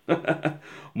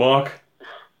 Mark?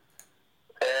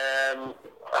 Hang on.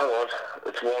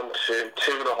 It's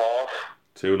 2.5.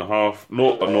 2.5.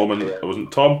 No, Norman. It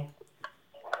wasn't Tom.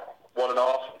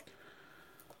 1.5.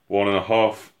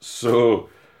 1.5. So,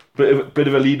 bit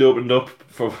of a lead opened up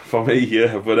for me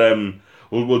here. But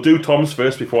we'll do Tom's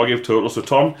first before I give total. So,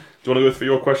 Tom, do you want to go through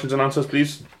your questions and answers,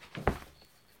 please?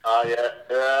 Yeah.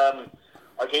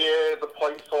 I'll give you the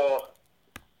point for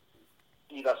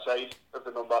either side of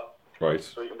the number. Right.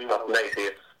 So you can be That's one nice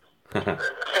here.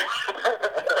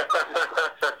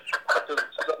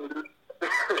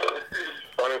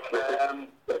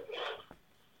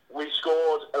 We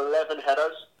scored 11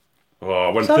 headers.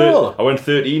 Oh, Is that all? I went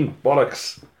 13.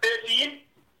 Bollocks. 13.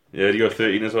 Yeah, you got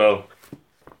 13 as well.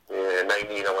 Yeah,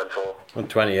 19 I went for. On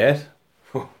 28.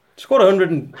 Scored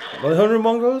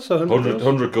 101 goals? Or 100 goals?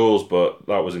 100 goals, but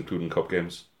that was including cup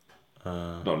games.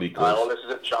 Not league Well, goals. this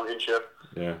is a championship.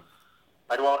 Yeah.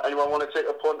 Anyone want to take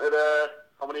a punt at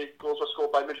how many goals were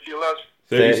scored by midfielders?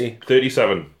 30.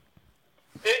 37.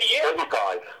 38.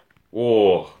 25.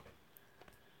 Oh.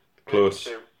 Close.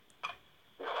 32.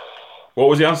 What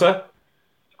was the answer?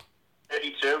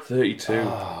 32. 32.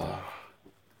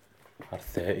 At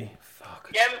 30. Fuck.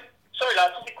 Sorry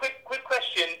lads, just a quick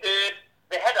question.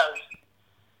 The headers.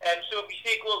 So if you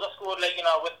say goals are scored like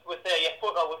with your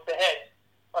foot or with the head,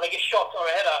 or like a shot or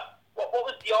a header, what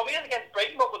was the Army against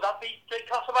Brighton? What would that be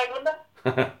classified under?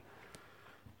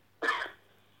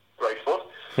 Right foot.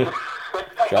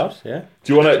 Shot, yeah.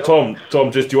 Do you want to,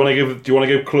 Tom? Just do you want to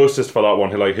give closest for that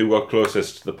one? Like who got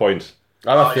closest to the point?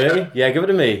 I got 30. Yeah, give it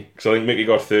to me. Because I think Mickey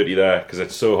got 30 there because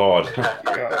it's so hard.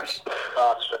 That's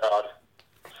hard.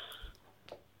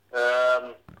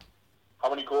 How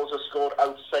many goals are scored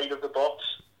outside of the box?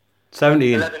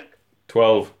 17. 11.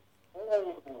 12.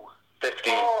 Ooh,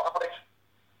 15. Oh,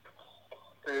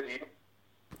 13.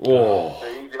 Oh. The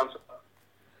easy answer.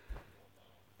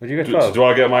 Would you get Do 12?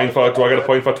 I get mine for? Do I get a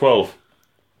point for 12?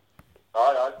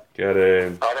 Aye. Get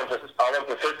in. I went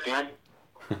for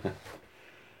 15.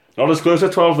 Not as close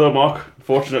as 12 though, Mark.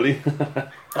 Fortunately. I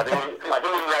didn't even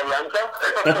know the answer.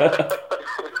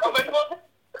 How much was it?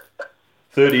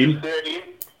 13. 13.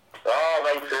 Oh,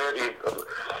 right, 30.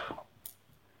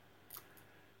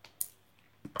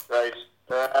 Right.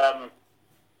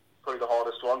 Probably the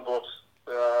hardest one, but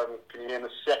can you name the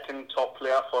second top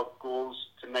player for goals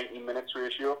to 90 minutes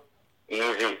ratio?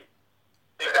 Easy.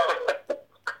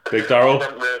 Big Darrell.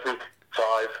 Murphy,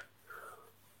 5.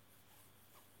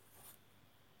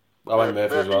 I went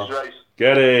Murphy as well. Murphy's right.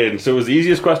 Get in. So it was the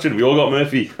easiest question. We all got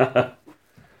Murphy. Point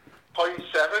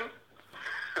 0.7.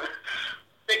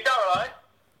 Big Darrell, right?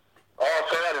 Oh,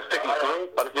 sorry, I had a sticky tongue.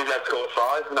 I just knew I'd scored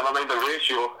 5. Never mind the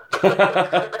ratio.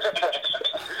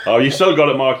 Oh, you still got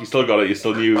it, Mark. You still got it. You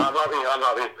still knew. I'm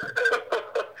happy.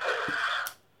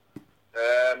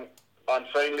 And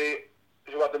finally,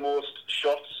 who had the most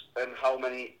shots and how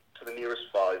many to the nearest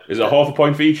 5? Is it half a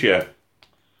point for each year?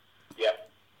 Yeah.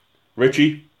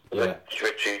 Richie? Yeah.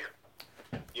 Richie.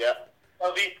 Yeah.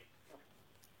 Elvie.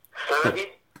 30?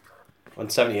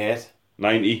 178.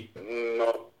 90.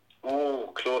 No. Ooh,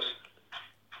 close.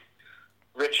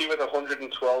 Richie with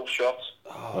 112 shots.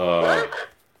 Oh.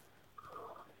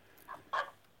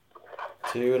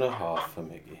 2.5 for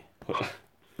Mickey.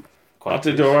 I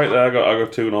did alright there. I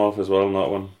got 2.5 as well on that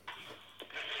one.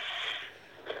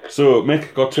 So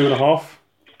Mick got 2.5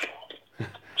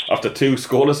 after 2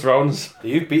 scoreless rounds.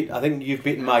 I think you've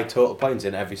beaten my total points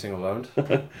in every single round.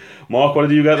 Mark, what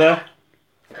did you get there?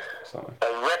 Sorry.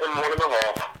 I reckon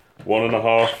 1.5.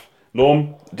 1.5.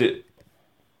 Norm did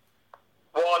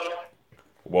 1.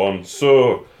 1.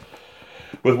 So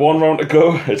with 1 round to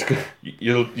go,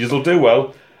 you'll do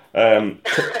well.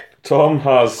 Tom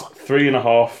has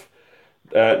 3.5.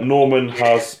 Norman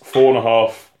has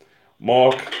 4.5.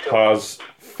 Mark has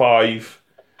 5.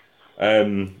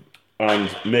 And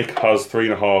Mick has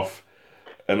 3.5.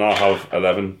 And I have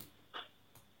 11.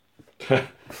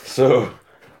 So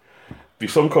be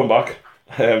some comeback.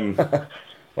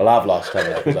 Well, I've lost,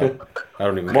 haven't I? I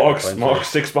don't even get Mark's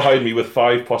 6 behind me with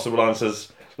 5 possible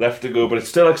answers left to go, but it's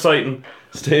still exciting.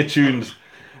 Stay tuned.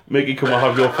 Mickey, come on,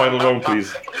 have your final round,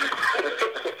 please.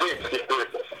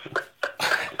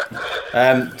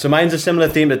 So mine's a similar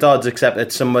theme to Dodd's, except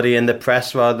it's somebody in the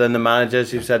press rather than the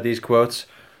managers who said these quotes.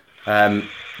 I'll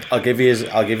give you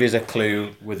a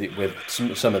clue with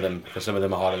some of them, because some of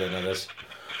them are harder than others.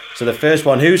 So the first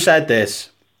one, who said this?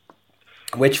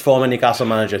 Which former Newcastle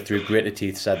manager through gritted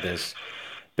teeth said this?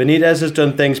 Benitez has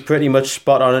done things pretty much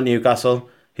spot on at Newcastle.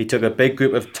 He took a big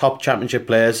group of top championship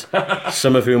players,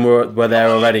 some of whom were there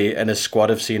already, and his squad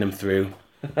have seen him through.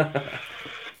 Just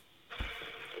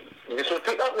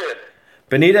repeat that, mate.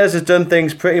 Benitez has done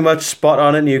things pretty much spot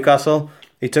on at Newcastle.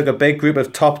 He took a big group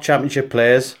of top championship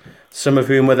players, some of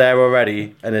whom were there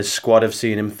already, and his squad have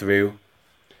seen him through.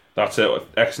 That's it.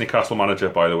 Ex-Newcastle manager,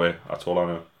 by the way. That's all I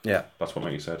know. Yeah. That's what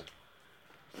Mickey said.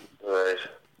 Right.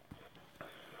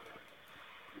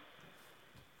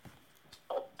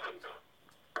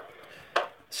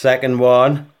 Second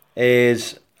one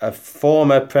is a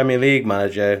former Premier League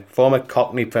manager, former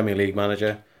Cockney Premier League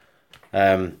manager.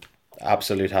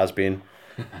 Absolute has been.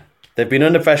 They've been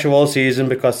under pressure all season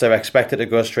because they're expected to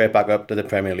go straight back up to the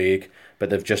Premier League, but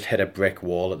they've just hit a brick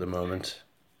wall at the moment.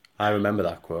 I remember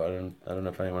that quote. I don't know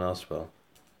if anyone else will.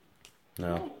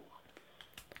 No.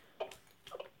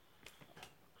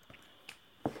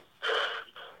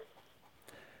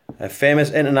 A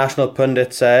famous international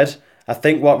pundit said, I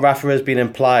think what Rafa has been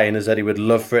implying is that he would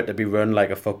love for it to be run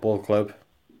like a football club.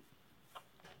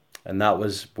 And that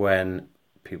was when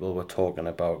people were talking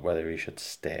about whether he should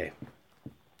stay.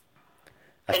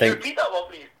 Can you repeat that one,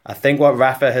 please? I think what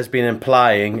Rafa has been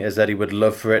implying is that he would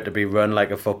love for it to be run like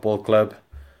a football club.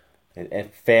 A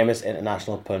famous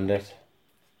international pundit.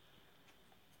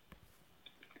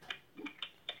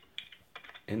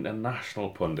 International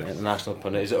pundit. International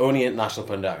pundit. He's the only international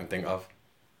pundit I can think of.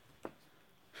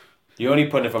 The only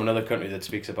pundit from another country that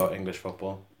speaks about English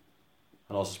football.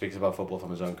 And also speaks about football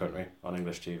from his own country on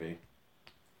English TV.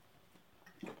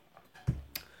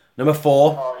 Number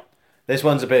 4. This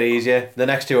one's a bit easier. The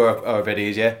next two are a bit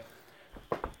easier.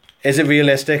 Is it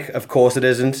realistic? Of course it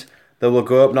isn't. They will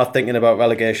go up not thinking about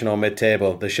relegation or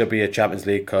mid-table. There should be a Champions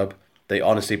League club. They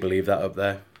honestly believe that up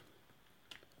there.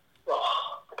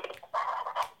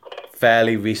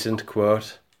 Fairly recent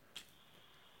quote.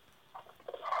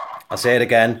 I'll say it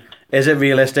again. Is it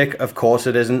realistic? Of course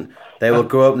it isn't. They will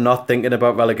go up not thinking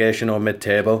about relegation or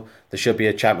mid-table. There should be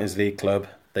a Champions League club.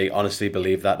 They honestly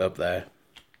believe that up there.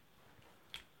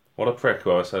 What a prick,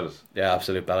 whoever says. Yeah,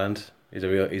 absolute bellend. He's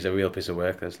a real piece of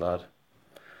work, this lad.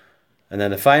 And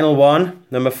then the final one,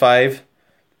 number 5.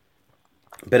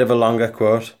 A bit of a longer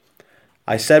quote.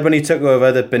 I said when he took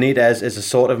over that Benitez is the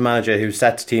sort of manager who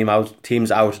sets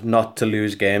teams out not to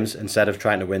lose games instead of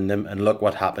trying to win them, and look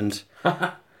what happened.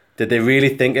 Did they really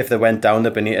think if they went down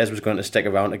that Benitez was going to stick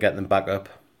around to get them back up?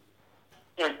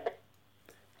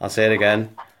 I'll say it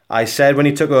again. I said when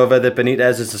he took over that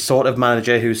Benitez is the sort of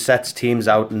manager who sets teams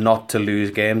out not to lose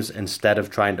games instead of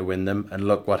trying to win them, and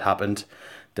look what happened.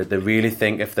 Did they really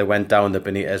think if they went down that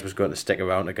Benitez was going to stick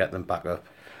around to get them back up?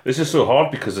 This is so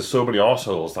hard because there's so many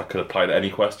arseholes that could apply to any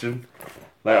question.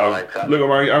 Look at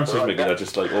my answers, Mickey. They're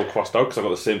just like all crossed out because I've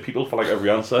got the same people for like every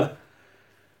answer.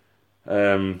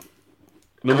 Number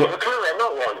Give a clue, I'm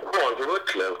not one. Go on, give a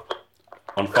clue.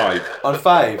 on 5. On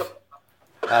 5.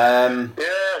 Yeah.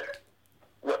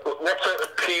 What sort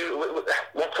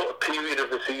of period of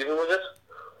the season was it?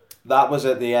 That was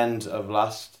at the end of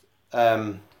last.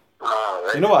 Right.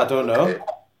 You know what? I don't know.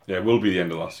 Yeah, it will be the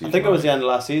end of last season. I think it was the end of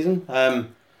last season.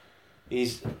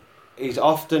 He's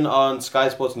often on Sky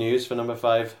Sports News for number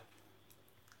 5.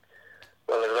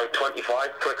 Well, there's like 25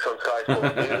 clicks on Sky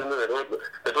Sports News, isn't there?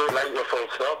 They don't like your full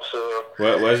stop, so...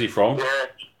 Where's he from? Yeah.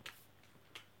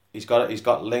 He's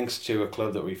got links to a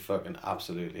club that we fucking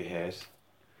absolutely hate.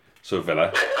 So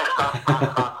Villa.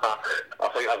 I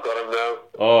think I've got him now.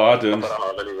 Oh, I don't. I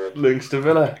don't have any. Links to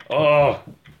Villa. Oh,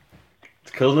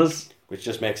 it's killing us. Which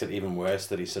just makes it even worse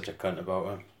that he's such a cunt about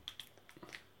him.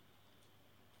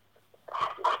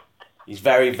 He's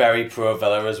very, very pro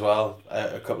Villa as well.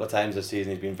 A couple of times this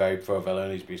season he's been very pro Villa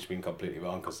and he's been completely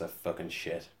wrong because they're fucking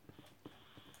shit.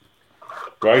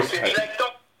 Right. Is he like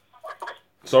dog?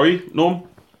 Sorry, Norm?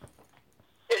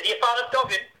 Is he a fan of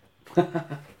dogging?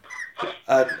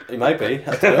 He might be.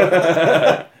 I don't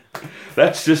know.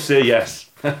 Let's just say yes.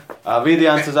 I'll read the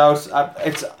answers out.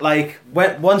 It's like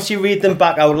once you read them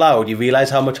back out loud, you realise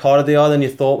how much harder they are than you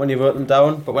thought when you wrote them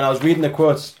down. But when I was reading the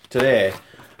quotes today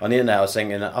on the internet, I was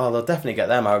thinking, oh, they'll definitely get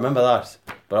them. I remember that.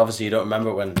 But obviously, you don't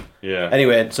remember when. Yeah.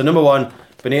 Anyway, so number 1,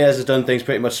 Benitez has done things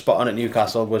pretty much spot on at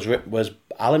Newcastle. Was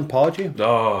Alan Pardew?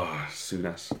 Oh,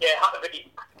 Souness. Yeah, had to be.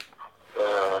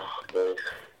 Nice.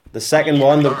 The second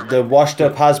one, the washed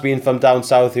up has been from down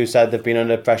south who said they've been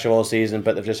under pressure all season,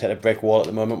 but they've just hit a brick wall at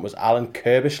the moment. Was Alan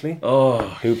Kirbishley, Oh,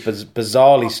 who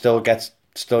bizarrely still gets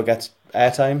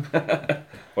airtime.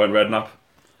 went Redknapp.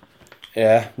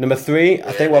 Yeah. Number 3,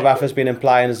 I think what Rafa's been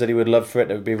implying is that he would love for it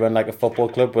to be run like a football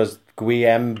club. Was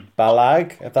Guillem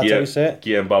Balag, if that's how you say it.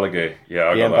 Guillem Balaguer. Yeah,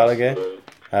 I Guillem got that.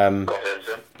 Balaguer, Got him,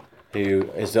 Tim. who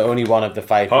is the only one of the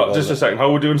 5 people. Just a second. How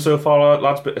are we doing so far,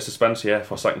 lads? Bit of suspense here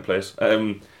for second place.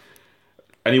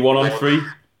 Anyone on 3?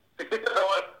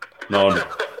 None.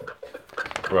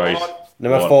 Right.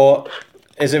 Number One. 4,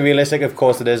 is it realistic? Of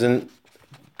course it isn't.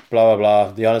 Blah, blah,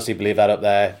 blah. Do you honestly believe that up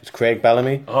there? It's Craig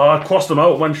Bellamy. Oh, I crossed them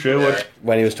out when Sherwood.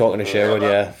 When he was talking to Sherwood,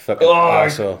 yeah. Fucking Oh,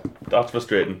 arsehole. That's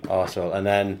frustrating. Arsehole. And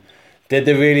then, did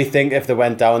they really think if they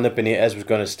went down that Benitez was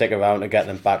going to stick around to get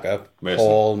them back up? Mason.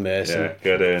 Paul Mason. Yeah,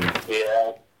 get in.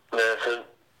 Yeah. Nathan.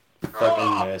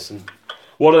 Fucking Mason.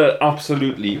 What an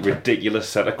absolutely ridiculous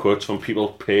set of quotes from people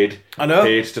paid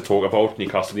to talk about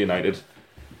Newcastle United.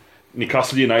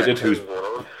 Newcastle United, whose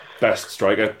best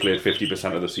striker played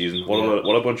 50% of the season.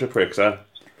 What a bunch of pricks, eh?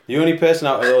 The only person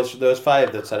out of those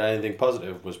 5 that said anything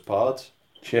positive was Pards.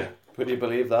 Yeah. Could you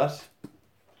believe that?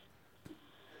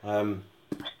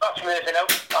 That's Mason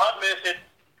out. I had Mason,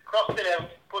 crossed it out,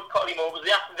 put Cotty Moore. Was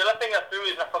the other thing I threw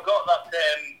is I forgot that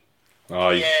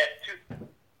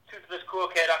Toothless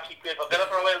Cokehead actually played for Villa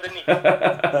for a while, didn't he?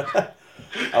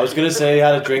 I was going to say he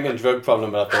had a drink and drug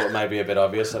problem, but I thought it might be a bit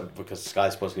obvious because Sky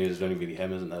Sports News is only really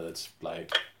him, isn't it? That's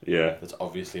like, Yeah. that's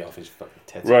obviously off his fucking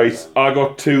tits. Right, I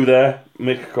got 2 there.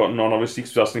 Mick got none, obviously,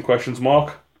 because asking questions.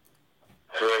 Mark?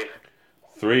 3.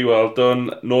 3, well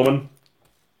done. Norman?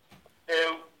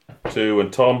 2,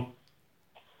 and Tom?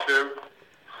 2.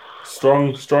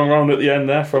 Strong round at the end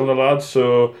there from the lads.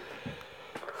 So,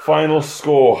 final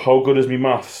score. How good is me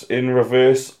maths? In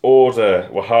reverse order,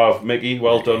 we'll have Mickey.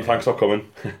 Well done. Thanks for coming.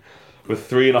 With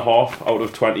 3.5 out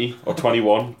of 20 or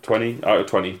 21. 20 out of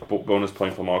 20. Bonus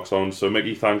point for Mark's on. So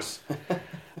Mickey, thanks.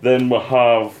 Then we'll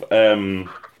have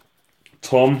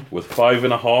Tom with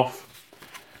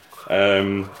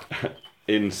 5.5.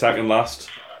 In second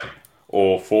last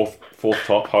or fourth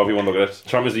top, however you want to look at it.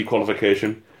 Champions League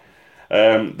qualification.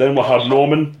 Then we'll have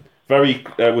Norman with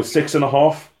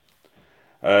 6.5.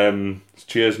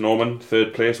 Cheers, Norman.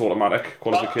 3rd place, automatic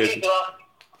qualification.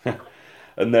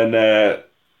 And then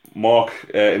Mark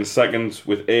in second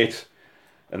with 8,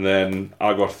 and then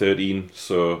I got 13.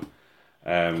 So,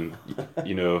 you're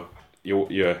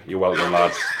welcome,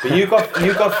 lads. But you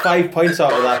got 5 points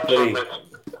out of that bloody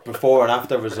before and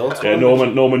after results. Yeah,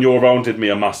 Norman, you round did me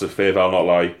a massive favour. I'll not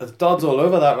lie. There's dods all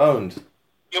over that round.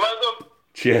 You're welcome.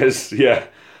 Cheers. Yeah,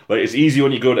 like it's easy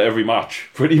when you go to every match,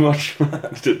 pretty much,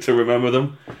 to remember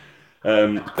them.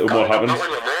 And what happens. Not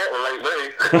when you're mortal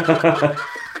like me.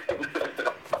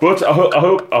 But I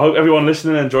hope everyone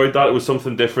listening enjoyed that. It was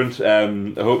something different. I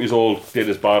hope you all did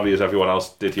as badly as everyone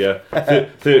else did here.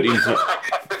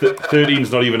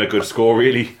 13's not even a good score,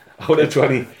 really, out of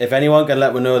 20. If anyone can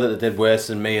let me know that they did worse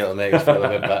than me, it'll make us feel a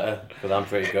bit better, because I'm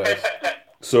pretty good.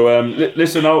 So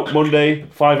listen out, Monday,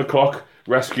 5 o'clock,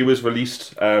 Rescue is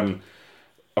released.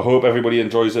 I hope everybody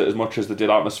enjoys it as much as they did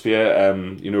Atmosphere.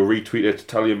 Retweet it,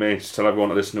 tell your mates, tell everyone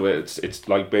to listen to it. It's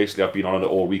like basically I've been on it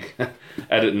all week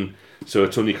editing, so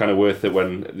it's only kind of worth it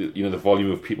when the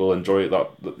volume of people enjoy it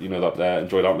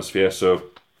enjoyed Atmosphere. So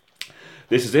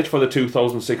this is it for the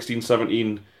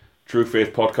 2016-17 True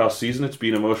Faith podcast season. It's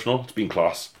been emotional. It's been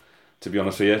class, to be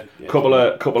honest with you. Yeah, couple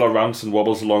of rants and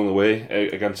wobbles along the way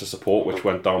against the support, which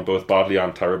went down both badly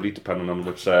and terribly, depending on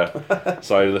which side of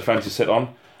the fence you sit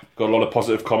on. Got a lot of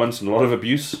positive comments and a lot of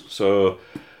abuse. So,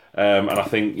 and I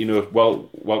think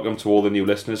welcome to all the new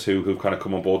listeners who've kind of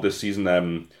come on board this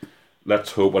season.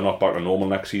 Let's hope we're not back to normal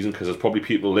next season, because there's probably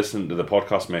people listening to the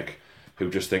podcast, Mick, who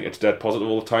just think it's dead positive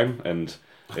all the time, and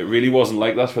it really wasn't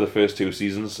like that for the first 2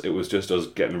 seasons. It was just us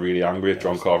getting really angry at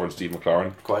John Carver and Steve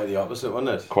McLaren. Quite the opposite,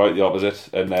 wasn't it? Quite the opposite.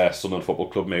 And Sunderland Football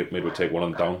Club made we take one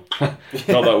of them down.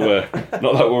 Not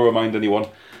that we'll remind anyone.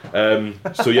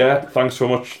 So yeah, thanks very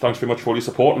much for all your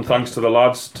support, and thanks to the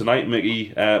lads tonight,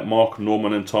 Mickey, Mark,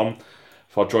 Norman, and Tom,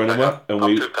 for joining me. And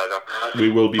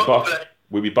we will be back.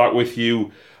 We'll be back with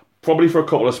you probably for a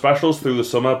couple of specials through the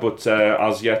summer, but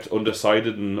as yet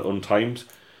undecided and untimed.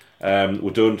 We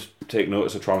don't take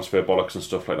notice of transfer bollocks and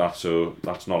stuff like that, so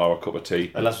that's not our cup of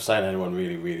tea. Unless we sign anyone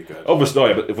really, really good. Obviously,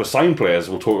 yeah, but if we sign players,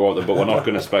 we'll talk about them, but we're not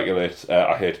going to speculate.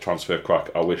 I hate transfer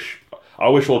crack. I wish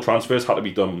all transfers had to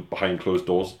be done behind closed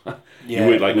doors. Yeah,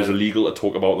 it was illegal to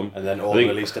talk about them. And then all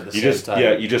released at the same time.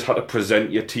 Yeah, you just had to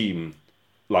present your team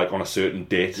like on a certain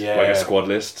date, a squad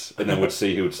list, and then we'd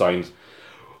see who had signed.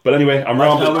 But anyway, I'm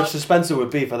rambling. How much suspense it would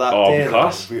be for that day.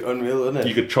 Class. That would be unreal, wouldn't it?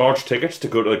 You could charge tickets to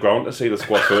go to the ground to see the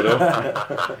squad photo.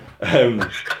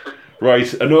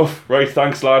 Right, enough. Right,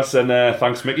 thanks lads, and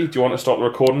thanks Mickey. Do you want to start the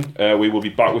recording? We will be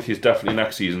back with you definitely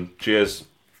next season. Cheers.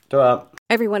 Ta-ra.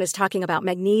 Everyone is talking about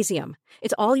magnesium.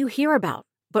 It's all you hear about.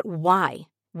 But why?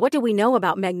 What do we know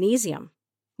about magnesium?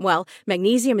 Well,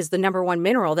 magnesium is the #1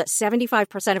 mineral that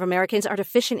 75% of Americans are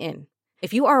deficient in.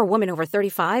 If you are a woman over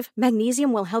 35,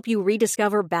 magnesium will help you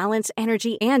rediscover balance,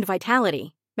 energy, and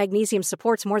vitality. Magnesium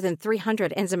supports more than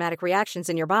 300 enzymatic reactions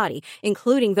in your body,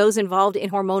 including those involved in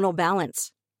hormonal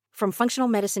balance. From functional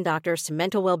medicine doctors to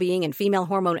mental well-being and female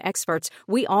hormone experts,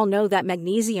 we all know that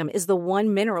magnesium is the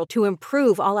one mineral to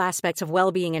improve all aspects of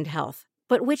well-being and health.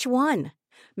 But which one?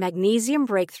 Magnesium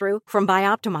Breakthrough from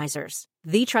Bioptimizers,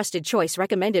 the trusted choice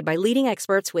recommended by leading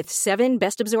experts with 7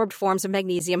 best-absorbed forms of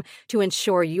magnesium to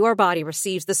ensure your body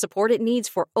receives the support it needs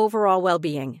for overall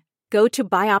well-being. Go to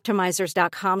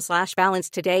bioptimizers.com/balance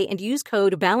today and use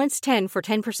code BALANCE10 for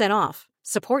 10% off.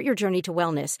 Support your journey to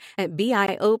wellness at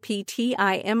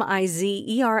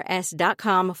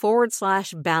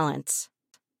bioptimizers.com/balance.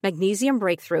 Magnesium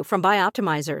Breakthrough from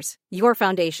Bioptimizers, your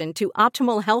foundation to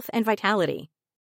optimal health and vitality.